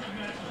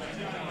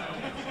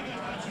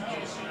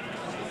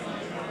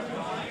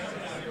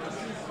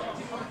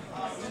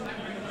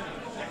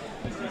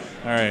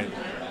 All right.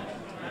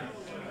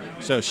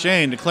 So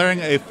Shane declaring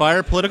a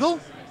fire political.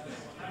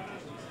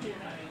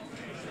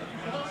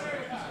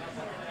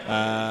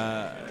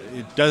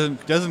 It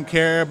doesn't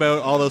care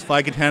about all those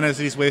fly katanas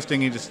he's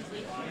wasting. He just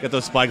get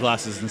those spy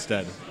glasses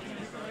instead.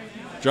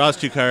 Draws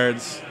 2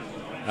 cards.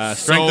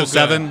 Strength of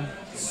 7.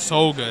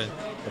 So good.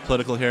 The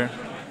political here.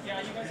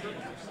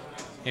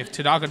 If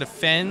Tadaka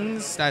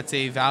defends, that's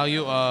a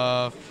value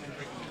of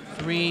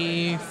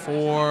 3,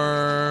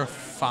 4,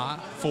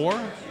 5,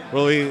 4.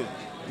 Well,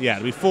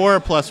 it'll be 4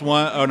 plus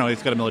 1. Oh no,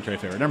 he's got a military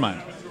favor. Never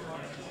mind.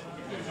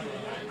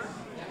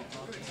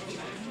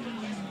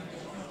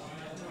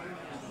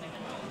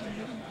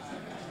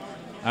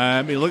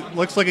 It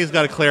looks like he's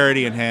got a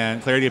clarity in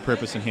hand, clarity of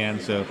purpose in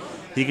hand, so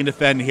he can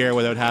defend here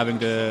without having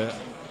to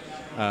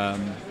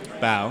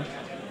bow.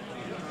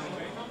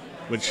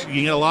 Which you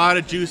can get a lot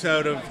of juice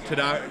out of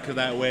Tadaka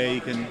that way.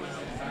 You can,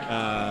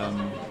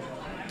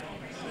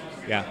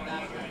 yeah.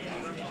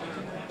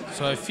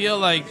 So I feel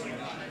like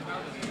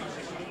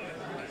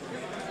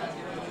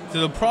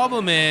the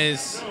problem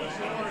is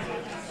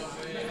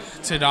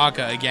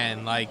Tadaka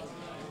again. Like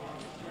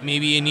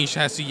maybe Anish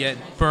has to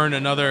burn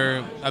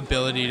another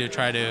ability to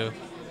try to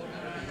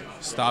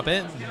stop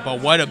it. But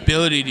what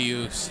ability do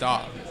you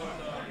stop?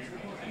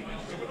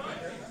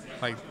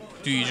 Like,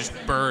 do you just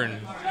burn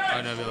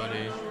an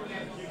ability?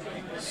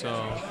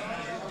 So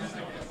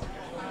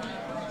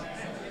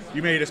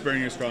you may just burn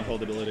your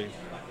stronghold ability.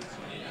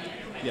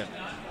 Yeah.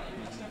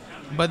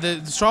 But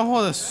the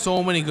Stronghold has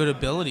so many good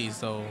abilities,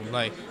 though.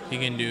 Like, he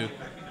can do...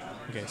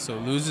 Okay, so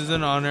loses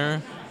an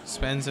honor,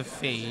 spends a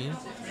fade.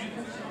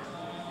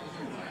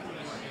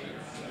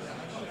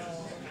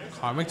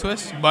 Karmic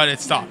Twist, but it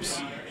stops.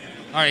 All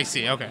right, I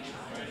see, okay.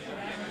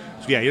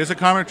 So yeah, he does a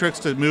Karmic Tricks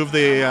to move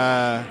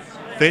the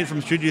fate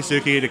from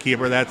Shujisuki to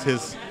Keeper. That's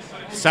his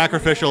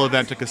sacrificial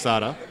event to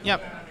Kasada.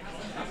 Yep.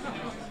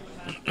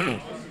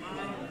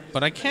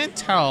 But I can't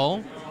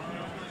tell...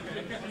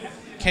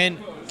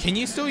 Can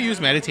you still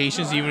use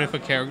meditations even if a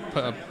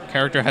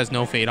character has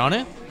no fate on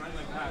it?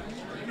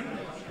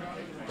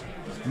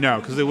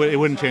 No, because it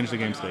wouldn't change the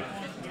game state.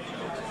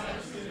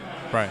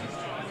 Right.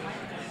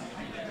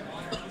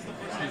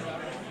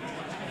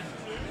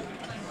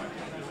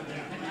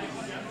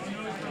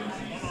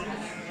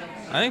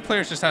 I think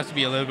players just have to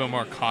be a little bit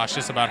more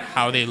cautious about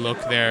how they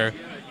look their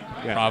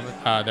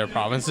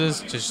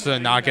provinces, just to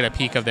not get a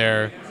peek of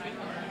their...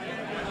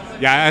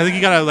 Yeah, I think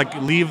you gotta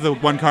leave the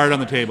 1 card on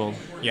the table.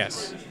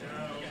 Yes.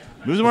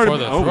 Moves more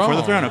before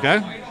the throne,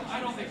 okay.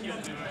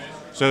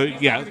 So,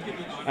 yeah,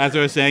 as I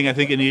was saying, I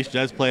think Anish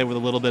does play with a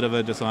little bit of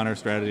a dishonor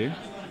strategy.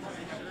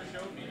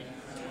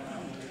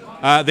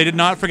 They did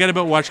not forget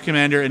about Watch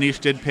Commander. Anish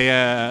did pay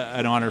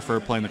an honor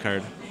for playing the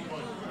card.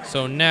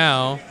 So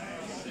now,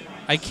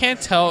 I can't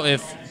tell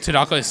if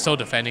Tadaka is still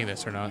defending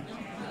this or not.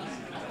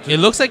 It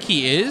looks like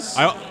he is,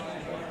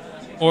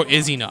 or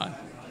is he not?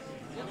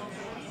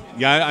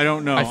 Yeah, I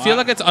don't know. I feel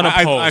like it's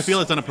unopposed. I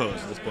feel it's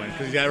unopposed at this point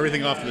because he's got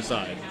everything off to the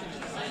side.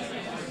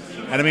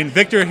 And I mean,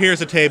 Victor here's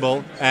a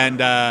table,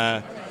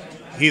 and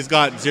he's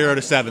got 0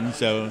 to 7,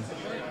 so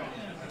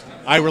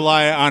I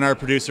rely on our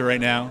producer right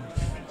now.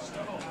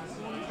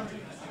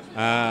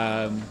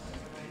 I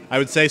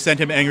would say send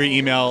him angry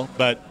email,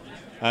 but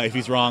if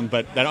he's wrong,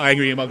 but that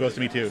angry email goes to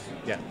me too.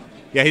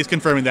 Yeah, he's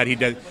confirming that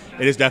it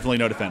is definitely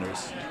no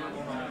defenders.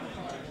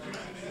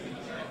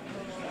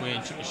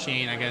 Which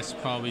Shane, I guess,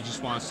 probably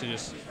just wants to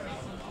just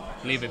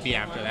leave it be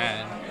after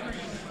that.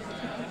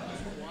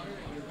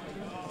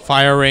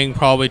 Fire Ring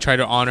probably try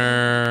to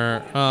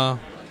honor... I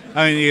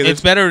mean,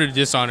 it's better to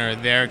dishonor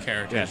their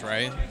characters,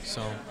 right?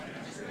 So,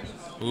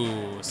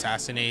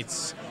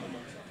 assassinates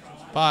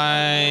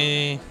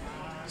by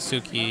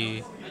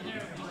Suki.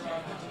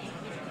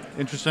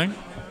 Interesting.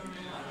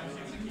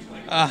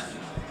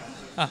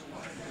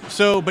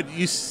 So, but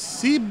you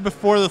see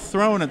before the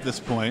throne at this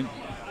point.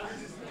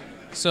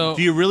 So,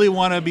 do you really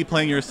want to be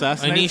playing your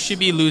assassinates? And he should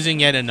be losing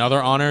yet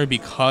another honor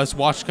because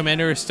Watch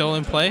Commander is still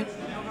in play.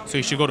 So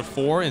he should go to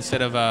 4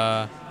 instead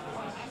of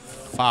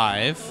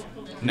 5.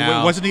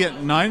 Now, wasn't he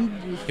at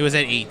 9? He was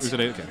at 8. He was at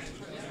 8, okay.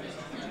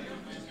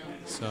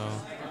 So...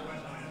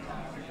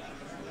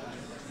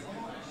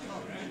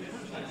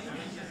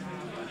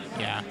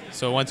 yeah.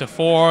 So it went to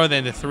 4,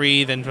 then to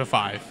 3, then to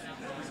 5.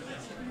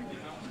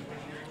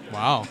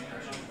 Wow.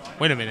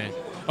 Wait a minute.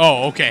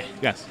 Oh, okay.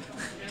 Yes.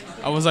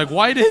 I was like,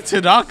 why did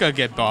Tadaka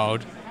get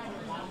bowed?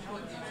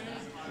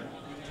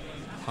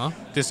 Huh?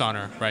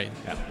 Dishonor, right.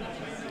 Yeah.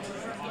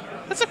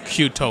 That's a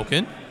cute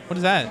token. What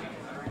is that?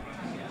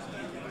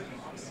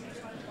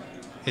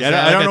 Is I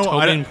that don't a know.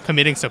 token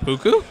committing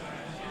seppuku?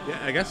 Yeah,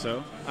 I guess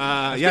so.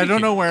 I don't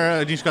know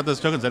where Anish got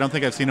those tokens. I don't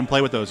think I've seen him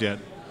play with those yet.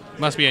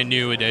 Must be a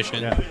new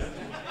edition. Yeah.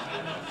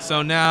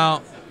 So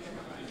now,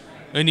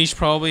 Anish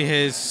probably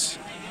has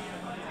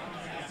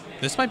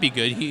This might be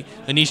good.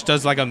 Anish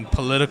does like a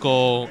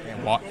political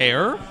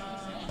error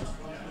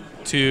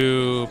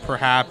to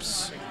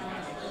perhaps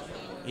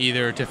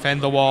either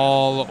defend the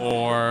wall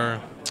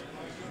or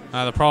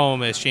the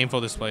problem is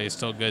shameful display is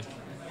still good,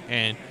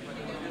 and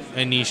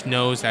Anish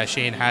knows that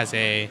Shane has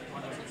a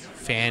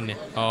fan.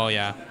 Oh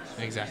yeah,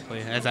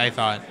 exactly as I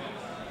thought.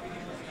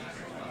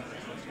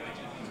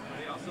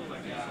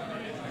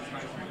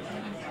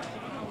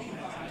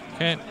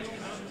 Okay,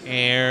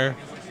 air.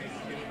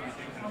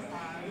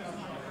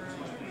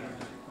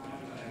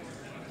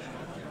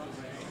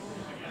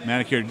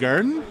 Manicured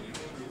garden.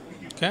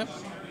 Okay.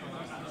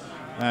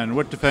 And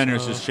what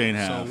defenders does Shane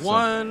have? So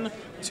 1,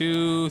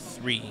 2,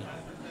 3.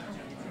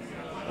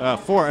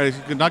 4. Is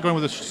he not going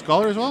with a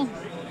scholar as well?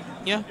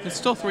 Yeah, it's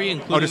still 3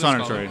 including. Oh,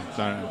 Dishonored, the scholar. sorry.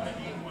 Dishonored.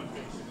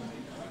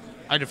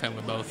 I defend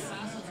with both.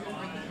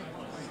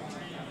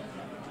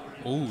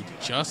 Ooh,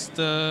 just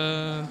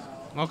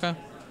okay.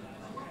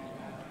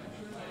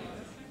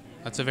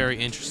 That's a very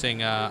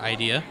interesting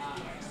idea.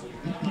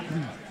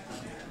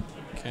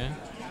 Okay.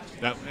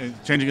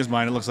 Changing his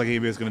mind, it looks like he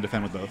is going to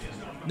defend with both.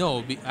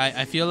 No,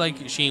 I feel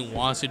like Shane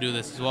wants to do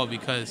this as well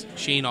because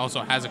Shane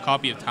also has a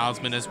copy of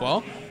Talisman as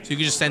well. So you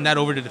can just send that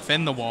over to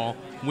defend the wall,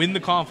 win the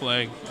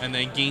conflict, and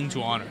then gain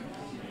 2 honor.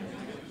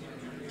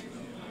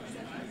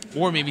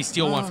 Or maybe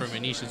steal one from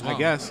Anish as well. I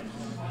guess.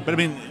 But I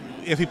mean,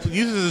 if he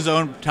uses his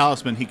own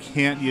Talisman, he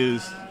can't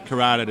use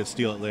Karada to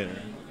steal it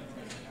later.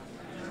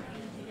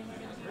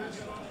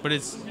 But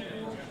it's...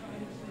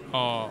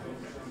 Oh...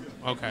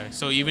 Okay,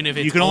 so even if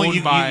it's you can only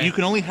you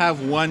can only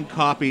have one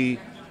copy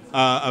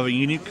of a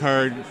unique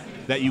card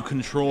that you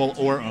control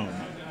or own.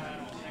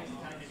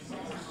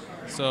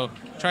 So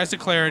tries to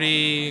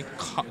clarity,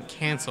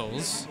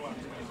 cancels.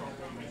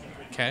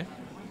 Okay.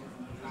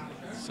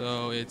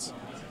 So it's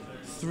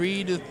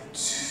 3 to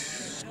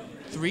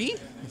 3.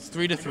 It's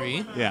 3 to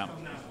 3. Yeah.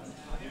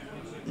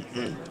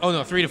 Oh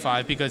no, 3 to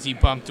 5 because he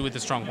bumped with the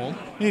stronghold.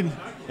 I mean,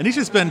 and he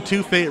should spend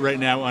 2 fate right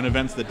now on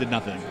events that did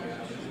nothing.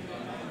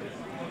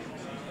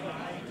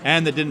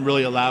 And that didn't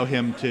really allow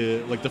him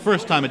to, like the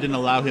first time, it didn't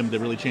allow him to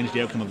really change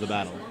the outcome of the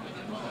battle.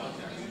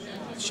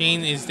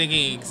 Shane is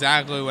thinking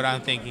exactly what I'm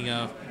thinking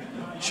of.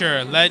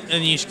 Sure, let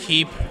Anish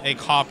keep a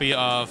copy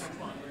of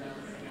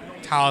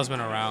Talisman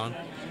around,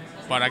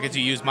 but I get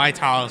to use my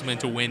Talisman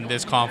to win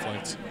this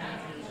conflict.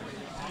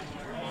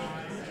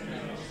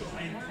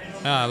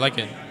 I like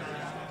it.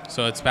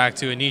 So it's back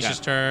to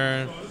Anish's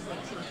turn.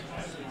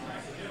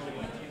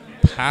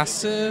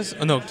 Passes.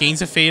 Oh no,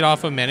 gains a fate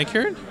off of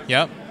Manicured.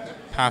 Yep.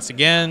 Pass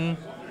again.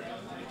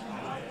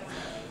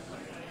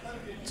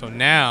 So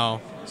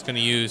now it's going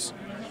to use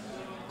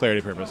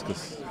Clarity purpose,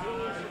 because.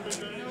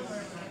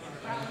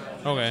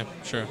 Okay,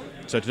 sure.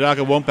 So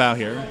Tadaka won't bow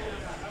here.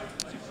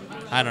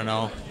 I don't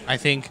know. I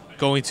think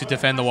going to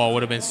defend the wall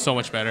would have been so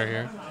much better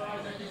here.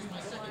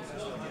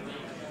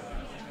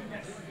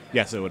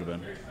 Yes, it would have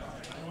been.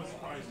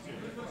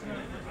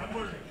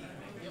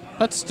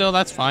 But still,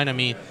 that's fine. I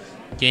mean,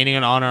 gaining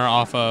an honor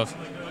off of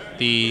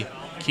the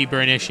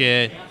Keeper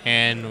Initiate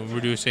and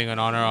reducing an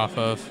honor off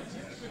of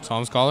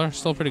Psalm Scholar,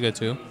 still pretty good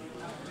too.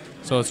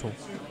 So it's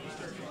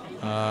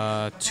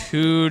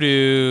 2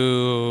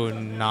 to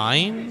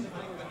 9?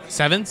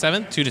 7?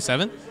 2 to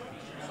 7?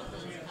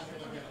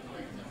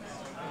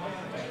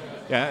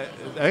 Yeah,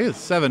 I think it's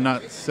 7,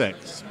 not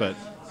 6, but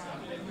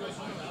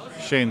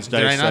Shane's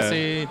dice. Did I not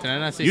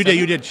say you 7?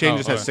 You did. Shane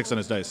just okay. has 6 on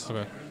his dice.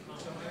 Okay.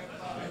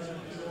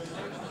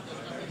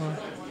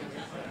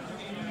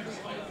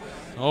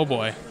 Oh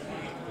boy.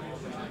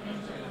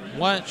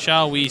 What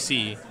shall we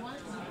see?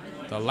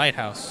 The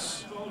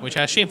lighthouse, which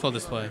has shameful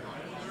display.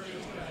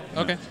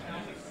 Okay.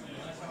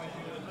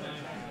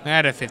 I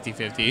had a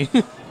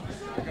 50-50.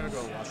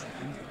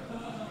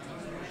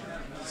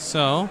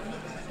 So,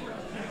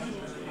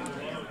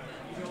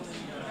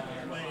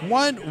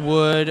 what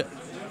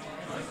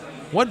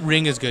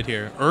ring is good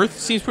here? Earth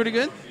seems pretty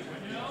good.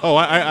 Oh,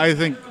 I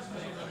think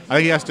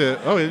he has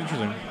to. Oh,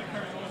 interesting.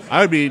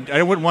 I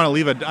wouldn't want to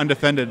leave an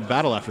undefended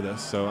battle after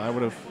this, so I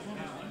would have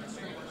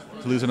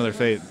to lose another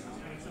fate.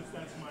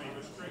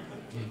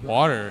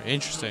 Water,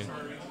 interesting.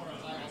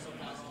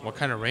 What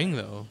kind of ring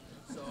though?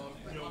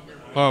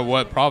 Or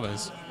what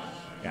province?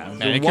 Yeah,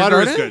 the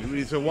water is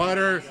good. So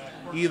water,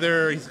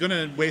 either he's going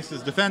to waste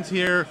his defense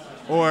here,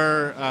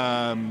 or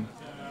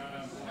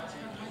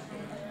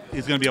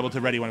he's going to be able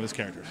to ready one of his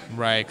characters.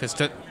 Right, because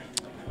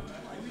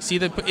see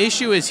the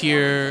issue is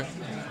here.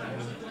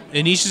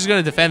 Anish is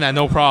going to defend that,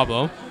 no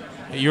problem.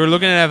 You're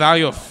looking at a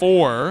value of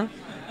 4.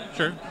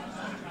 Sure.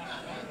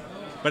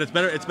 But it's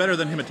better. It's better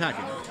than him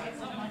attacking.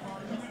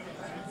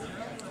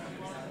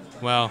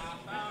 Well,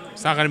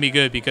 it's not going to be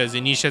good because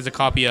Anish has a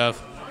copy of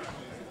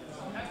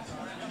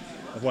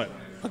what?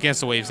 Against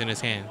the Waves in his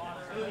hand.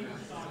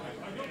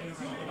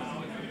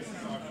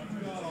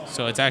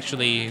 So it's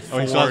actually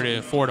 4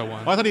 to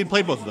 1. Oh, I thought he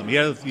played both of them. He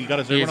got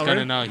his third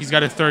one already? He's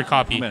got a third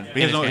copy. Oh,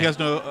 he has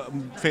no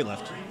fate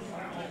left.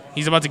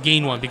 He's about to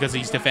gain one because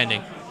he's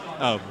defending.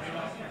 Oh.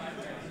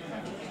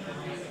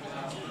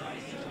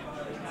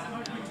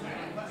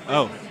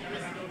 Oh.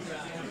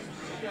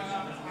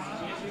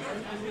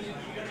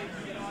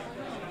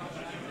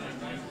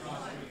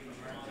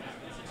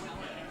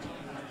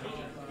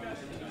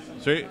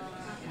 So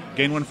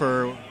gain 1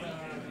 for.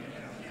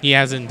 He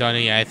hasn't done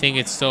it yet. I think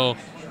it's still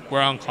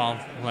we're on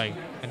I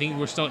think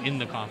we're still in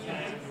the conflict.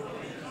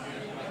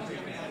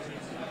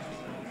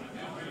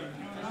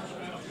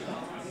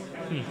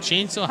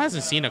 Shane still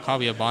hasn't seen a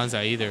copy of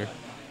Bonsai either.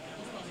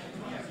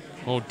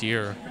 Oh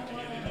dear.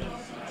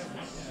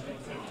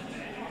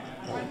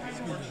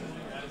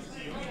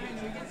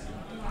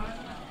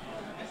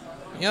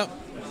 Yep.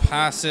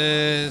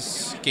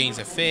 Passes, gains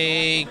a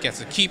fake,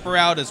 gets a keeper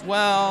out as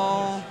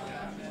well.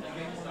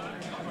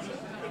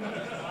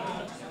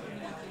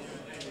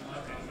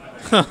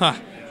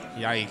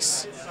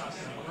 Yikes.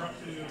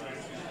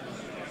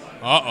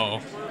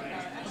 Uh-oh.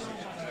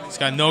 He's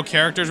got no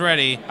characters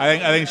ready. I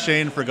think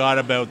Shane forgot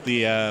about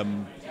the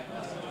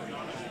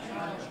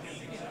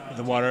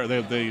water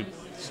the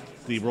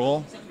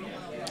roll.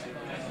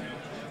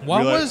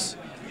 What was?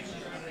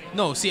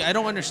 No, see, I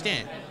don't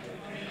understand.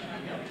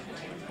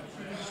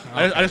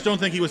 I just don't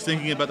think he was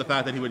thinking about the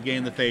fact that he would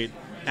gain the fate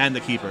and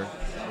the keeper.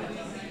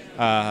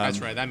 That's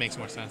right. That makes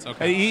more sense.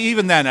 Okay.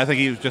 Even then, I think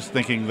he was just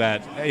thinking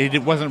that he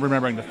wasn't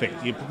remembering the fate.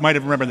 He might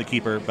have remembered the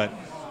keeper, but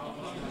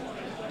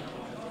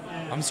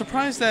I'm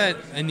surprised that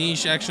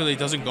Anish actually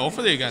doesn't go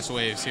for the against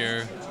waves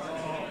here.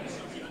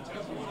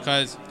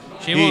 Because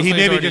he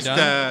maybe just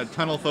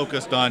tunnel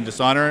focused on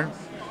Dishonor.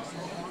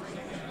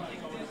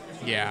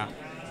 Yeah.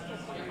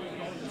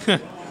 Look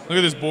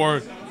at this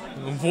board.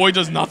 Void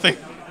does nothing.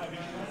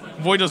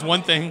 Void does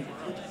one thing.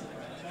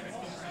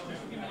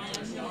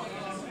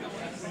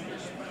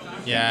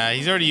 Yeah,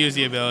 he's already used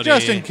the ability.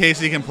 Just in case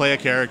he can play a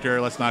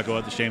character, let's not go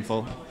with the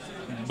shameful.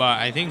 But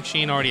I think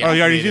Shane already. Oh,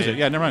 he already used it.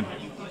 Yeah, never mind.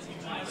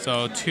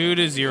 So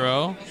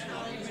 2-0.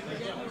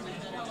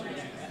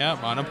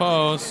 Yep, on a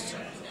post.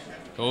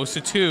 Goes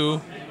to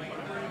 2.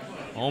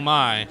 Oh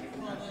my.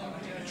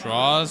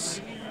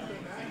 Draws.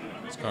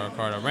 Discard a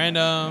card at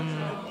random.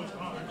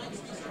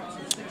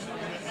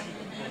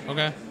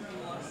 Okay.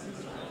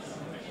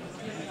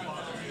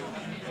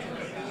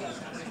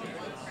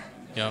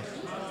 Yep.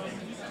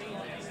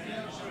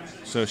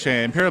 So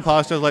Shane, Imperial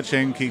Pasta let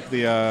Shane keep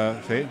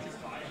the fate.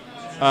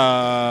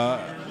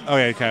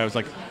 Okay. I was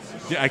like,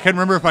 I can't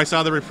remember if I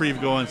saw the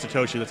reprieve go on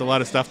Satoshi. That's a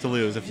lot of stuff to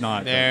lose. If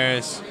not, there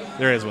is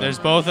one. There's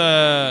both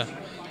a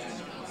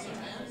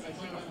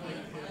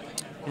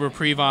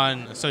reprieve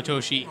on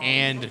Satoshi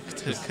and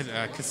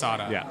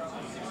Kasada. Yeah.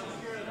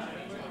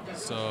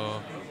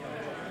 So,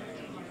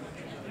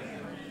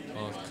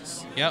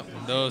 yep,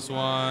 those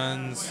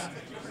ones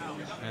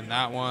and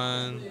that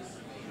one.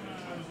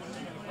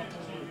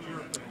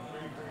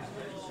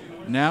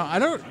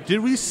 Now,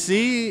 we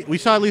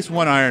saw at least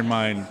one Iron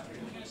Mine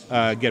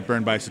get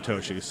burned by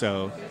Satoshi,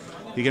 so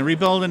he can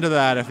rebuild into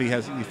that if he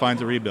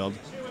finds a rebuild.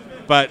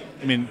 But,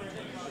 I mean,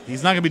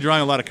 he's not going to be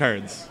drawing a lot of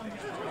cards.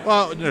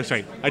 Well, no,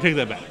 sorry, I take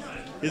that back.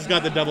 He's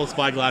got the double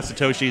Spyglass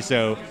Satoshi,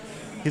 so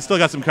he's still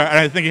got some cards.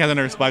 I think he has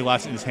another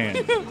Spyglass in his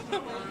hand.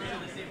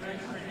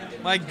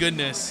 My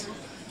goodness.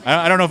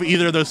 I don't know if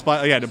either of those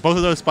both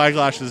of those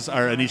Spyglasses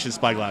are Anish's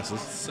Spyglasses.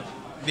 So,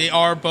 they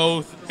are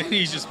both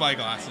Anish's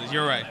Spyglasses.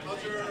 You're right.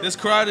 This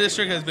Karada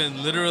District has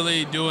been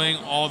literally doing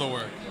all the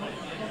work.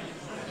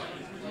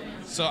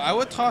 So I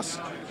would toss.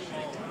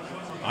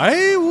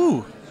 I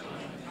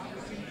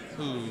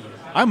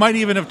might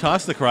even have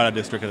tossed the Karada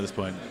District at this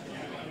point.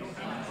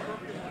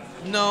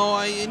 No,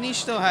 Anish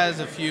still has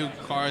a few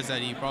cards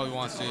that he probably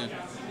wants to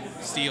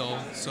steal.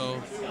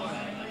 So,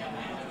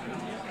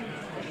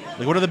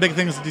 like, what are the big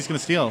things that he's going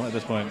to steal at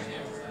this point?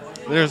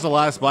 There's a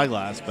lot of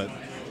Spyglass, but.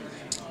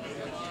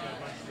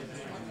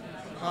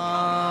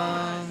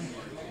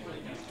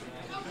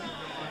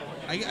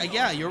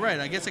 Yeah, you're right.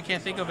 I guess I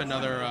can't think of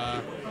another.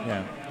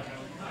 Yeah.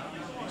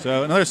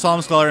 So another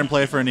Solemn Scholar in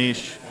play for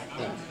Anish.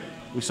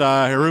 We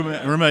saw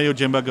Hiruma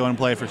Yojimba go and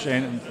play for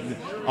Shane.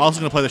 Also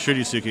going to play the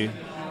Shurisuke.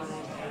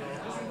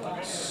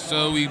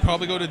 So we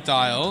probably go to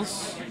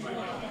Dials.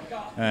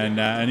 And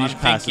Anish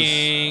passes. I'm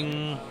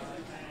thinking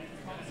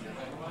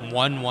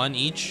 1-1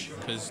 each,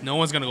 because no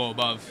one's going to go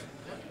above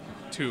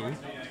 2.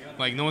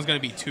 Like, no one's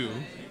going to be 2.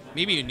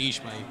 Maybe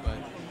Anish might, but.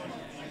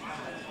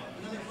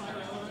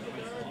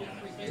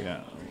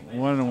 Yeah,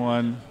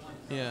 1-1.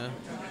 Yeah.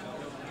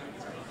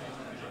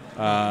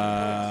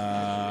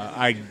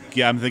 I'm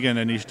thinking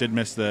Anish did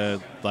miss the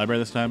library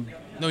this time.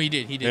 No, he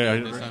did. He did do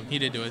it this time. He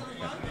did do it.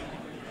 Yeah.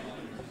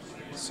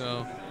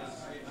 So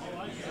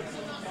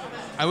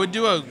I would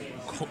do a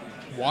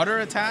water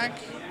attack,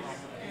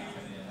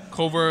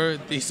 cover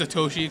the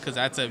Satoshi because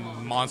that's a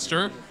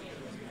monster,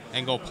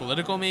 and go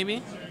political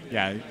maybe.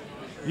 Yeah,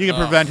 you can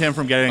prevent him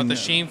from getting. But the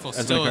shameful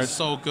still is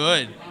so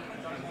good.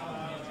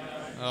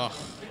 Ugh.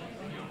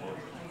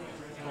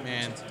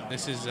 Man,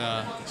 this is.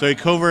 So he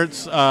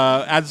coverts,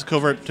 adds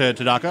covert to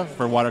Tadaka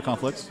for water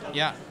conflicts.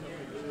 Yeah.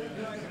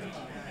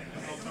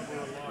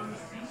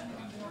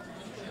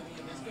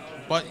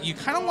 But you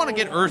kind of want to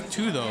get Earth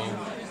too, though.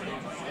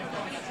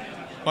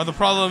 But the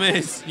problem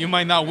is, you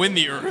might not win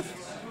the Earth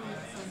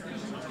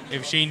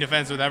if Shane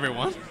defends with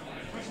everyone.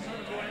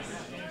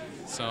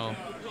 So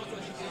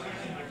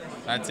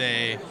that's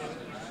a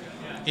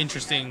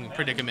interesting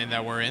predicament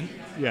that we're in.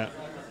 Yeah.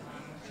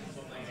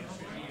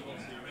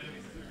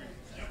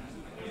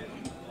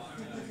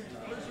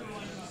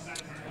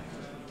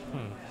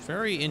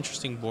 very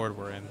interesting board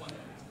we're in.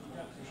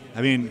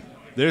 I mean,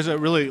 there's a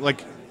really,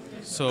 like,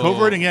 So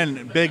coverting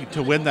in big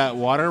to win that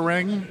water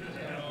ring.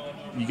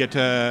 You get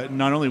to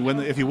not only win,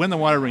 if you win the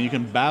water ring, you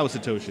can bow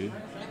Satoshi.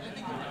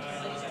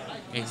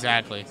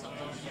 exactly.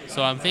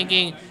 So I'm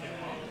thinking,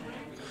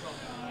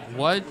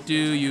 what do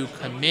you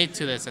commit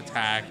to this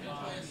attack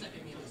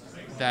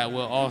that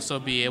will also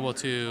be able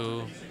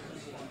to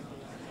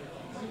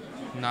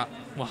not,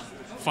 well,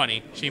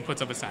 funny, Shane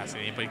puts up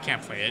Assassinate, but he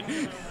can't play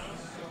it.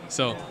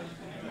 So,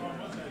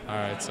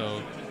 alright,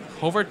 so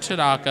Covert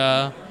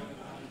Tadaka.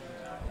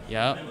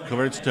 Yep.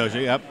 Covert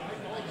Satoshi, yep.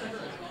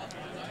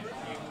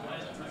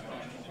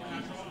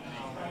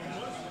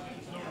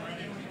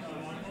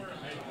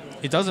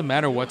 It doesn't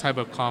matter what type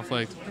of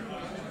conflict.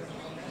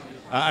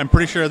 I'm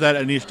pretty sure that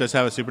Anish does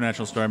have a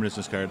Supernatural Storm in his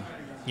discard.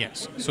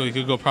 Yes. So you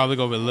could probably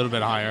go a little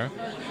bit higher.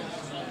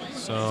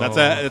 So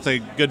That's a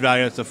good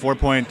value. It's a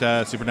 4-point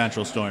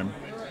Supernatural Storm.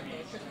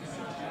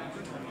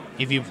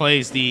 if you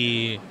plays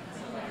the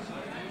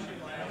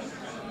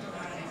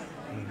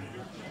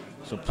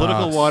So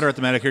Political Water at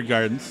the Manicured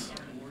Gardens.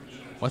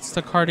 what's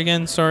the card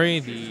again? Sorry,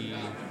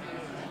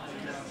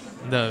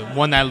 the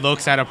one that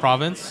looks at a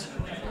province.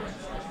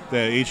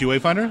 The HE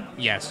Wayfinder?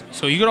 Yes.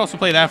 So you could also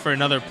play that for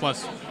another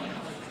plus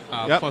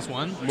Yep. plus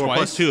one. Or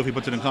twice. +2 if he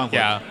puts it in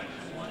conflict. Yeah.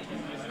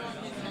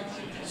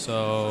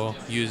 So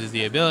uses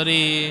the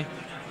ability.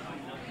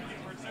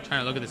 Trying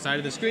to look at the side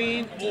of the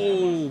screen.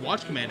 Oh,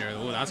 Watch Commander.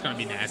 Oh, that's gonna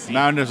be nasty.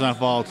 Mountain does not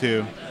fall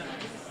too.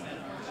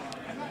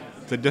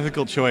 It's a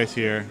difficult choice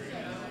here.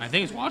 I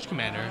think it's Watch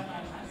Commander.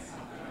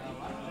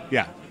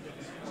 Yeah.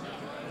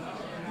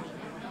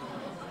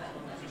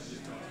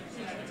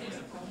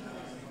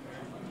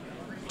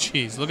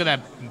 Jeez, look at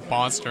that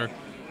monster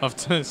of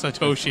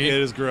Satoshi. It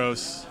is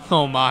gross.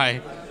 Oh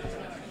my.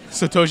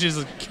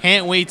 Satoshi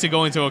can't wait to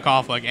go into a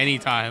conflict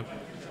anytime.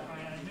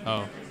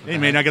 Oh. He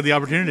may not get the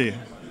opportunity.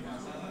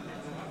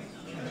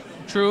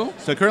 True.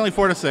 So currently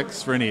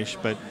 4-6 for Anish,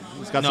 but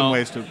he's got some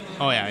ways to.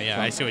 Oh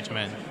yeah, I see what you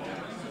meant.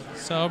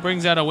 So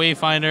brings out a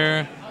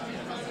Wayfinder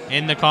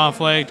in the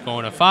conflict,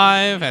 going to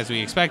 5 as we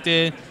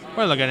expected.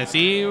 We're looking to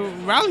see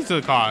rally to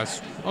the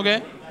cause.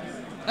 Okay,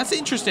 that's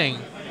interesting.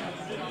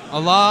 A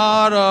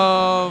lot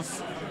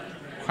of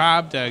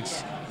crab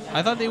decks.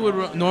 I thought they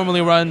would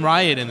normally run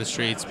Riot in the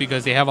streets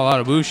because they have a lot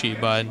of Bushi,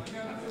 but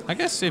I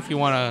guess if you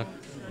want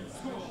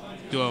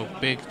to do a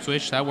big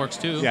switch, that works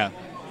too. Yeah.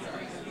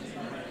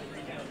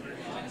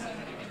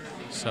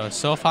 So it's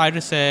still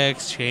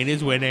 5-6. Shane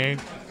is winning.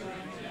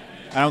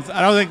 I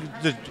don't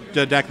think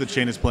the deck that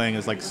Shane is playing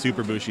is like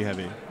super Bushi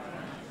heavy.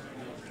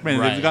 I mean,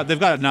 Right. they've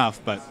got enough,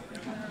 but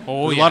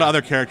Oh there's yeah. a lot of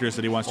other characters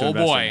that he wants to Oh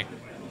invest boy.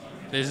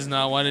 This is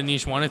not what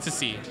Anish wanted to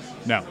see. in.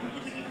 No.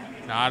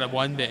 Not a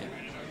one bit.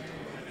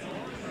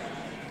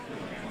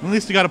 At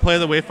least you got to play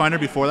the Wayfinder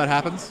before that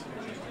happens.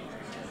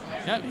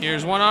 Yep,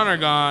 here's one honor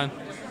gone.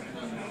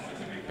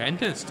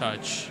 Vengeance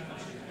Touch.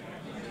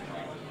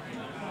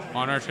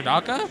 Honor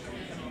Tadaka?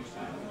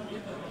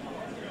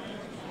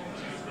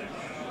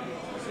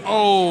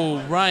 Oh,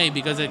 right,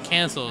 because it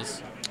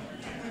cancels.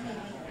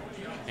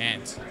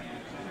 And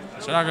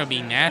Tadaka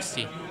be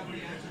nasty.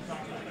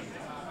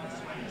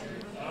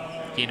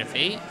 Gate of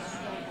Fate.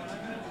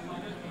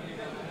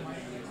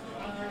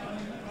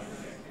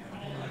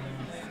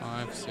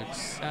 Five, 6,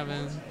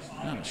 7.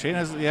 No, Shane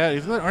has, yeah,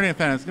 he's already a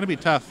fan. It's going to be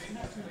tough.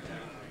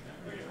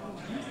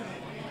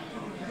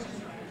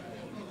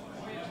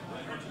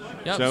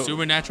 Yep, So-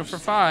 Supernatural for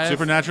 5.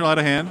 Supernatural out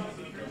of hand.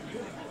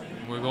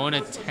 We're going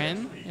at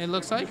 10, it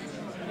looks like.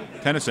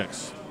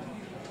 10-6.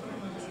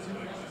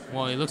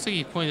 Well, it looks like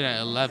he pointed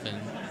at 11.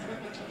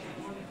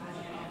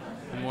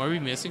 Are we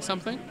missing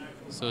something?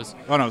 So it's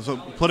Oh no, so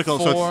political.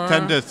 So Four. it's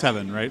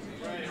 10-7, right?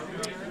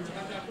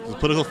 So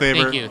political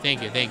favor.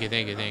 thank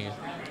you.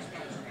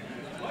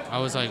 I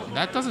was like,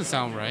 that doesn't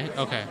sound right.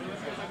 Okay.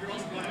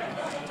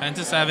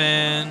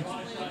 10-7.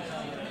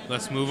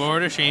 Let's move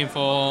over to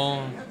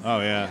Shameful. Oh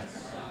yeah.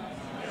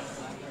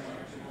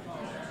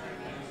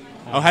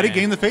 Oh, had he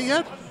Okay. gained the fate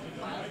yet?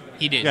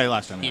 He did. Yeah,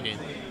 last time. He did.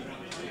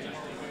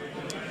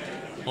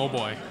 Oh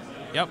boy.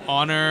 Yep.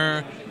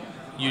 Honor,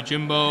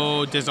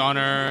 Yojimbo,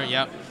 Dishonor.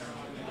 Yep.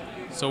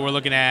 So we're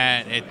looking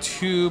at a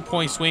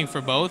 2-point swing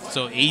for both.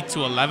 So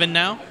 8-11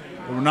 now.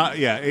 We're not.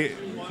 Yeah,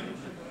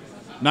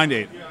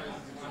 9-8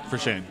 for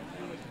Shane.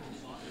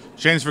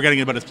 Shane's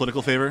forgetting about his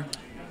political favor.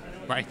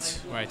 Right.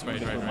 They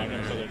both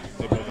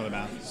know the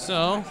math.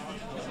 So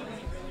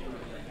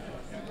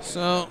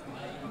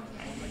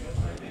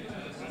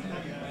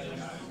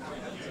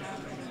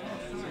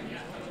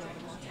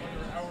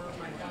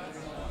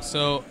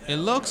it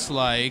looks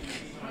like,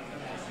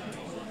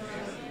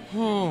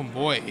 oh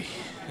boy,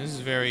 this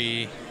is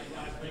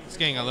it's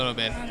getting a little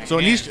bit. So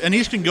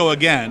Anish can go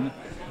again,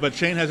 but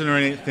Shane hasn't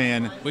earned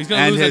anything. But he's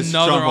gonna and lose his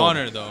another Stronghold.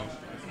 honor though.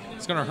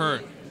 It's gonna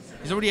hurt.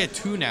 He's already at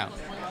 2 now.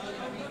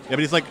 Yeah, but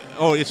he's like,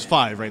 oh, it's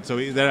 5, right? So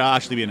that'll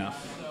actually be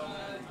enough.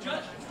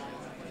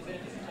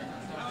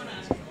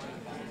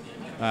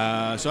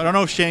 So I don't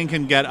know if Shane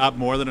can get up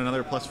more than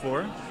another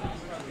 +4.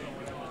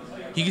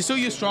 He can still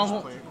use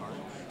Stronghold.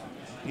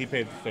 He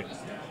paid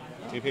fixed.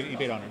 He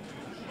paid honor.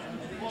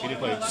 He did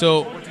play.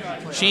 So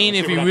Shane,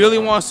 if he really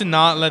wants to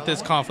not let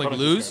this conflict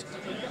lose,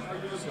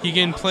 he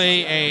can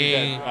play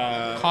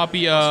a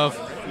copy of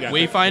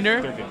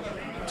Wayfinder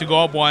to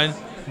go up 1,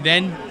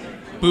 then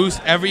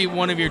boost every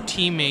one of your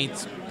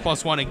teammates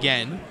 +1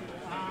 again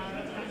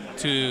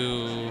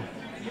to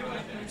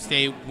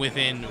stay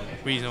within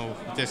reasonable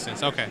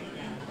distance. Okay.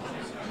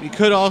 You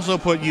could also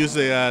use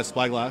the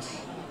Spyglass.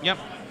 Yep.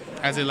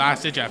 As a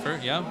last-ditch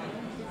effort, yep.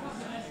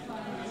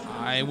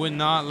 I would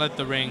not let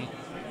the ring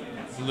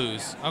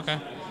lose. Okay.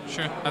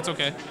 Sure. That's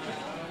okay.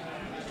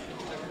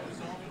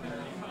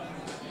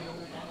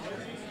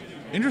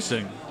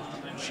 Interesting.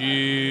 Jeez.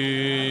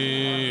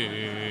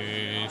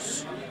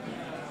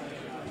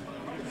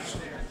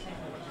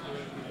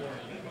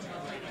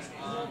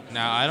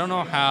 Now, I don't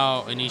know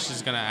how Anish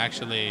is going to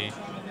actually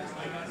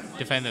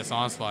defend this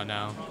onslaught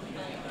now.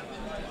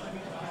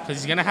 Because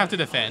he's going to have to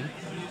defend.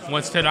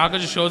 Once Tadaka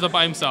just shows up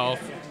by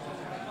himself,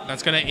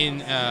 that's going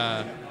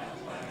to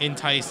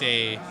entice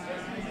a...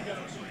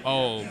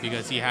 Oh,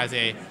 because he has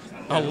a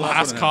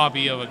last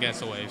copy of Against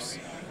the Waves.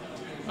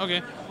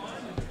 Okay.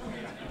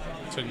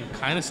 So he can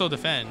kind of still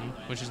defend,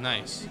 which is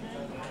nice.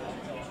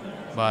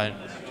 But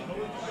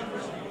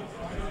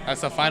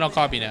that's the final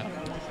copy now.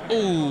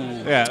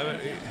 Ooh. Yeah.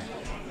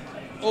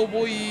 Oh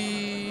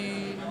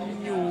boy.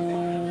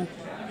 No.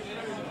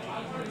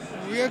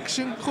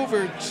 Reaction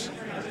covert.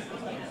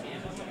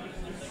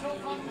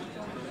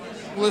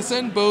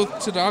 Listen, both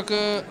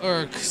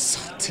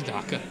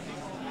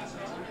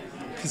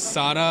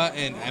Kasada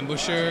and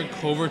Ambusher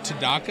covert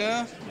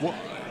Tadaka. Well,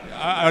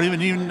 I don't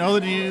even know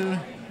that you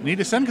need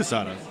to send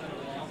Kasada.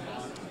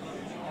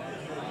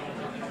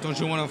 Don't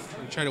you want to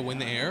try to win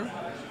the air?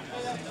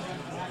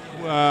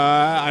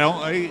 I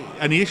don't.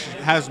 Anish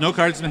has no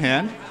cards in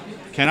hand.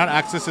 Cannot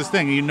access his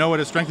thing. You know what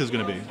his strength is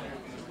going to be.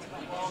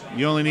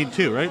 You only need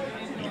 2, right?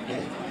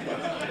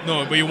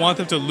 No, but you want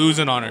them to lose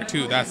an honor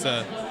too. That's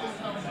a...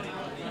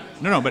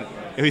 No, but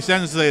if he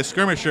sends the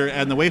Skirmisher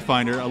and the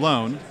Wayfinder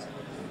alone,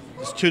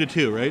 it's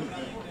 2-2, right?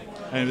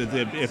 And if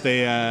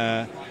they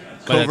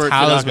But the covert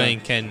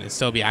talisman can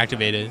still be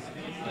activated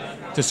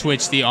to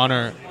switch the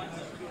honor.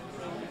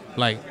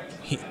 Like,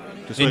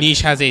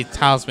 Anish has a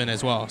talisman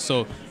as well,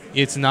 so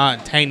it's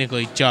not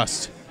technically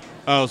just...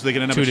 Oh, so they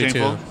can end up 2 with to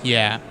Shameful? 2.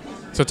 Yeah.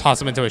 So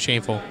toss him into a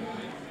Shameful.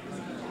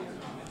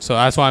 So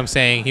that's why I'm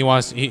saying he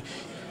wants...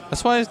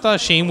 That's why I thought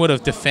Shane would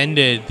have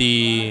defended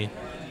the...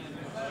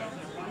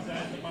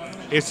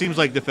 It seems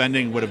like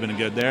defending would have been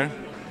good there.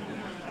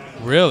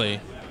 Really?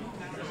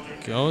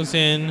 Goes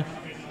in...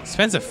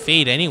 Spends a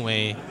fate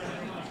anyway.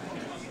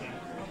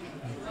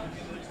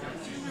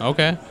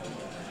 Okay.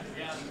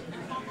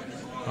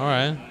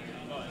 Alright.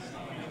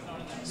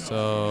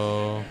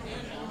 So...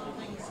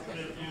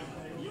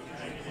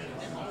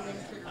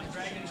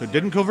 So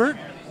didn't covert?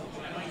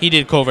 He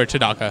did covert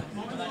Tadaka.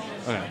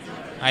 Okay.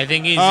 I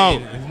think he's...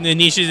 Oh.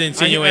 Anish is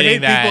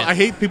insinuating that... I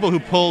hate people who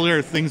pull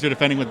their things they're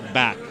defending with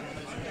back.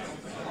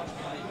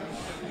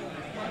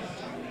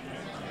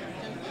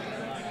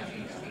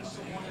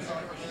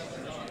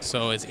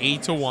 So it's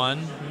 8-1.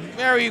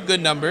 Very good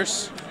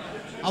numbers.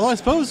 Although I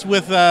suppose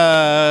with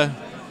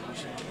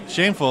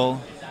Shameful...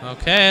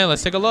 Okay,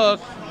 let's take a look.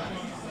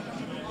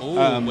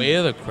 Ooh, way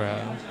of the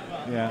crowd.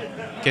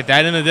 Yeah. Get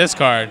that in the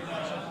discard.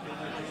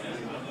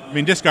 I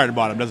mean, discard at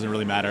bottom doesn't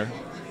really matter.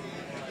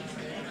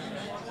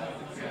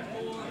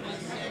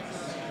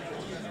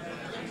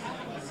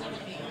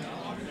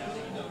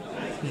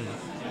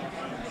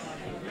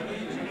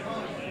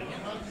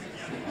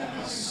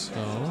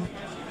 So,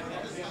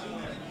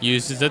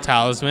 uses the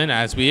talisman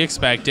as we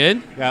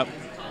expected. Yep.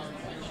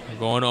 We're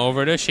going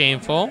over to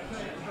Shameful.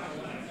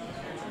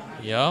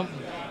 Yep.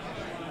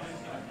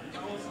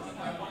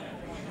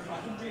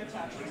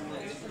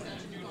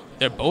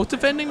 They're both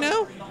defending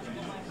now?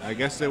 I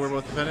guess they were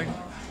both defending.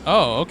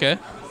 Oh, okay.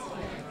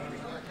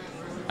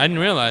 I didn't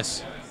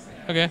realize.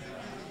 Okay.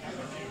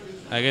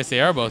 I guess they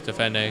are both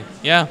defending.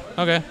 Yeah,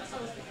 okay.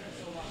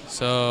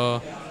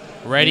 So,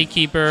 Ready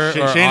Keeper or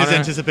Shane Honor. is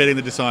anticipating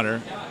the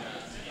dishonor.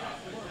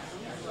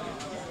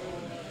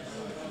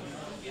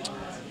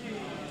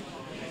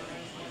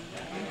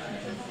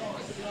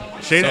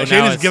 Shane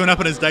has given up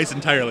on his dice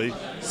entirely.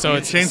 So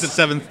it's Shane's at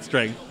 7th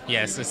strength.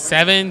 Yes, it's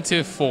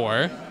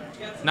 7-4.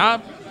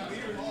 Not,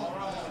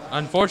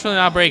 unfortunately,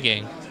 not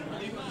breaking.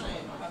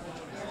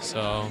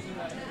 So,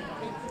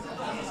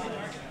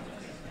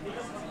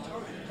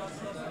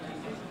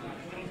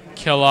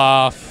 kill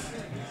off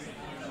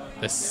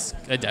this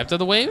Adept of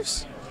the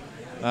Waves.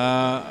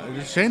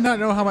 Does Shane not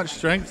know how much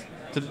strength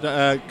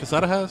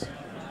Kasada has?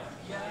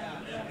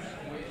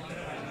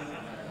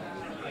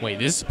 Wait,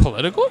 this is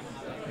political?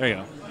 There you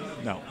go.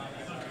 No.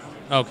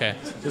 Okay.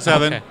 To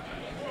 7. Okay.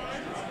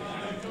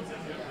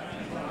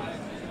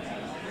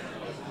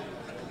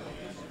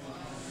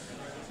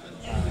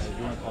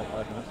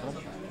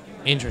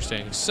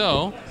 Interesting.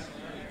 So,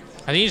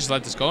 I think you just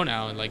let this go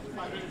now, and like,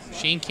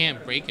 Shane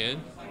can't break it.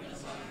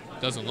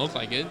 Doesn't look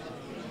like it.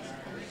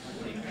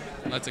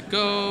 Lets it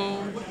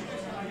go.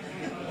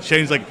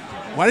 Shane's like,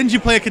 Why didn't you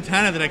play a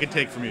katana that I could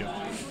take from you?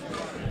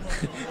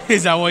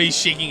 Is that why he's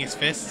shaking his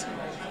fist?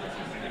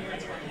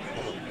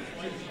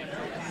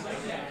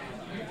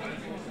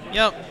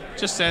 Yep,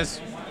 just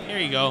says, here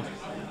you go.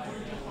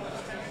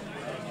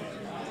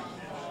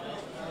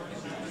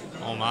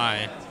 Oh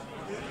my.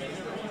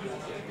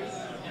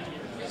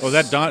 Oh,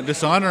 that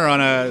dishonor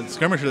on a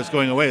skirmisher that's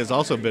going away is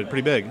also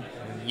pretty big.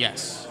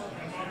 Yes.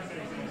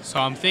 So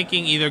I'm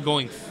thinking either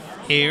going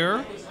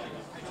here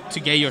to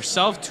get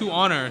yourself 2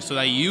 honor so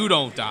that you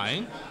don't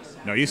die.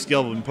 No, you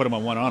skill and put him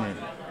on 1 honor.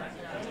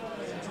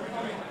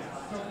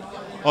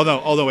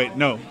 Although wait,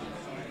 no.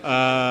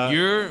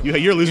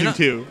 You're losing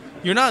 2.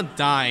 You're not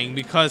dying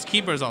because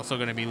Keeper is also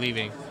going to be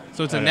leaving.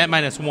 So it's a net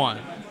 -1. Net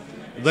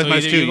so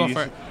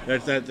 -2.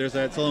 There's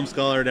that Solemn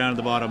Scholar down at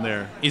the bottom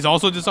there. He's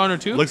also Dishonor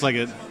too? Looks like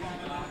it.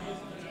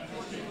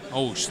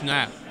 Oh,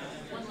 snap.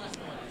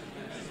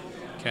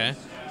 Okay.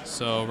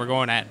 So we're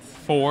going at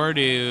 4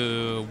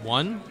 to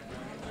 1.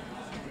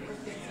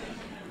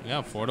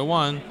 Yeah, 4 to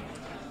 1.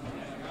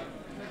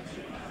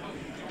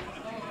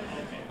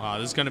 Wow,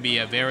 this is going to be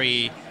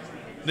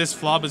this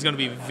flop is going to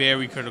be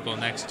very critical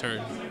next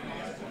turn.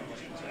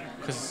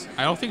 Because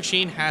I don't think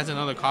Shane has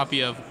another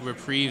copy of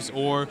Reprieves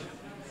or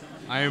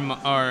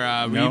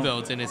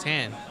Rebuilds in his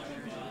hand.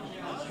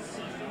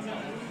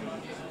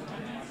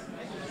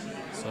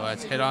 So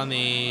let's hit on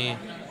the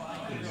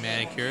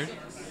Manicured.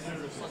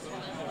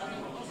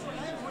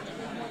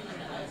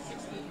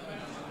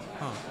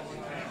 Huh.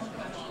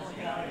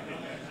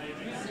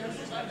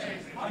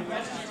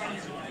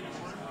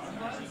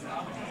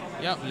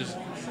 Yep, just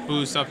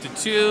boost up to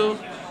 2.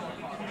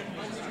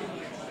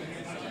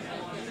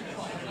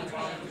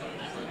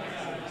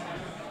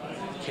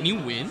 Can you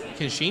win?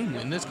 Can Shane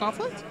win this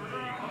conflict?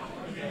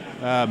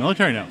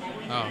 Military, no.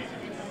 Oh.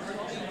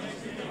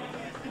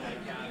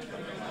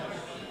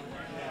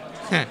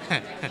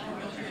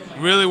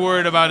 Really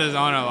worried about his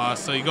honor loss,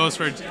 so he goes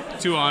for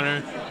 2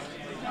 honor.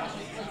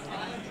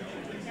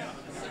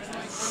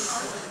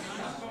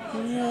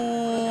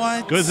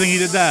 What? Good thing he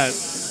did that.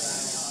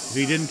 If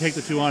he didn't take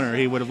the 2 honor,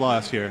 he would have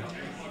lost here.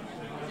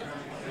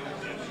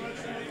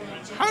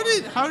 How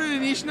did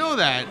Anish know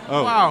that?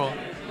 Oh. Wow.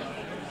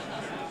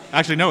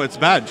 Actually, no, it's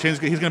bad. He's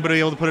going to be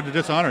able to put it to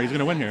dishonor. He's going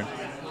to win here.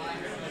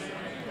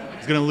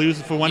 He's going to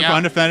lose for 1 for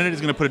undefended.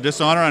 He's going to put a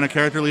dishonor on a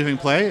character leaving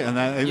play, and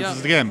this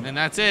is the game. And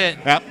that's it.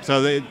 Yep.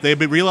 So they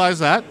realize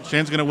that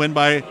Shane's going to win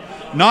by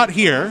not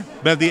here,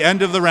 but at the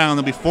end of the round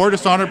there'll be 4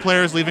 dishonored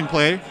players leaving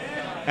play,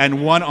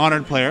 and 1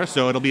 honored player.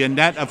 So it'll be a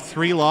net of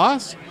 3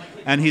 loss,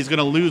 and he's going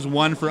to lose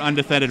 1 for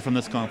undefended from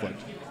this conflict.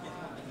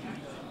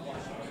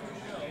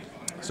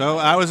 So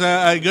that was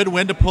a good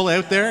win to pull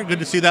out there. Good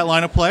to see that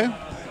line of play.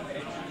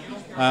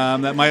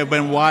 That might have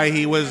been why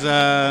he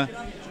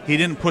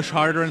didn't push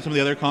harder in some of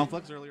the other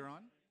conflicts earlier.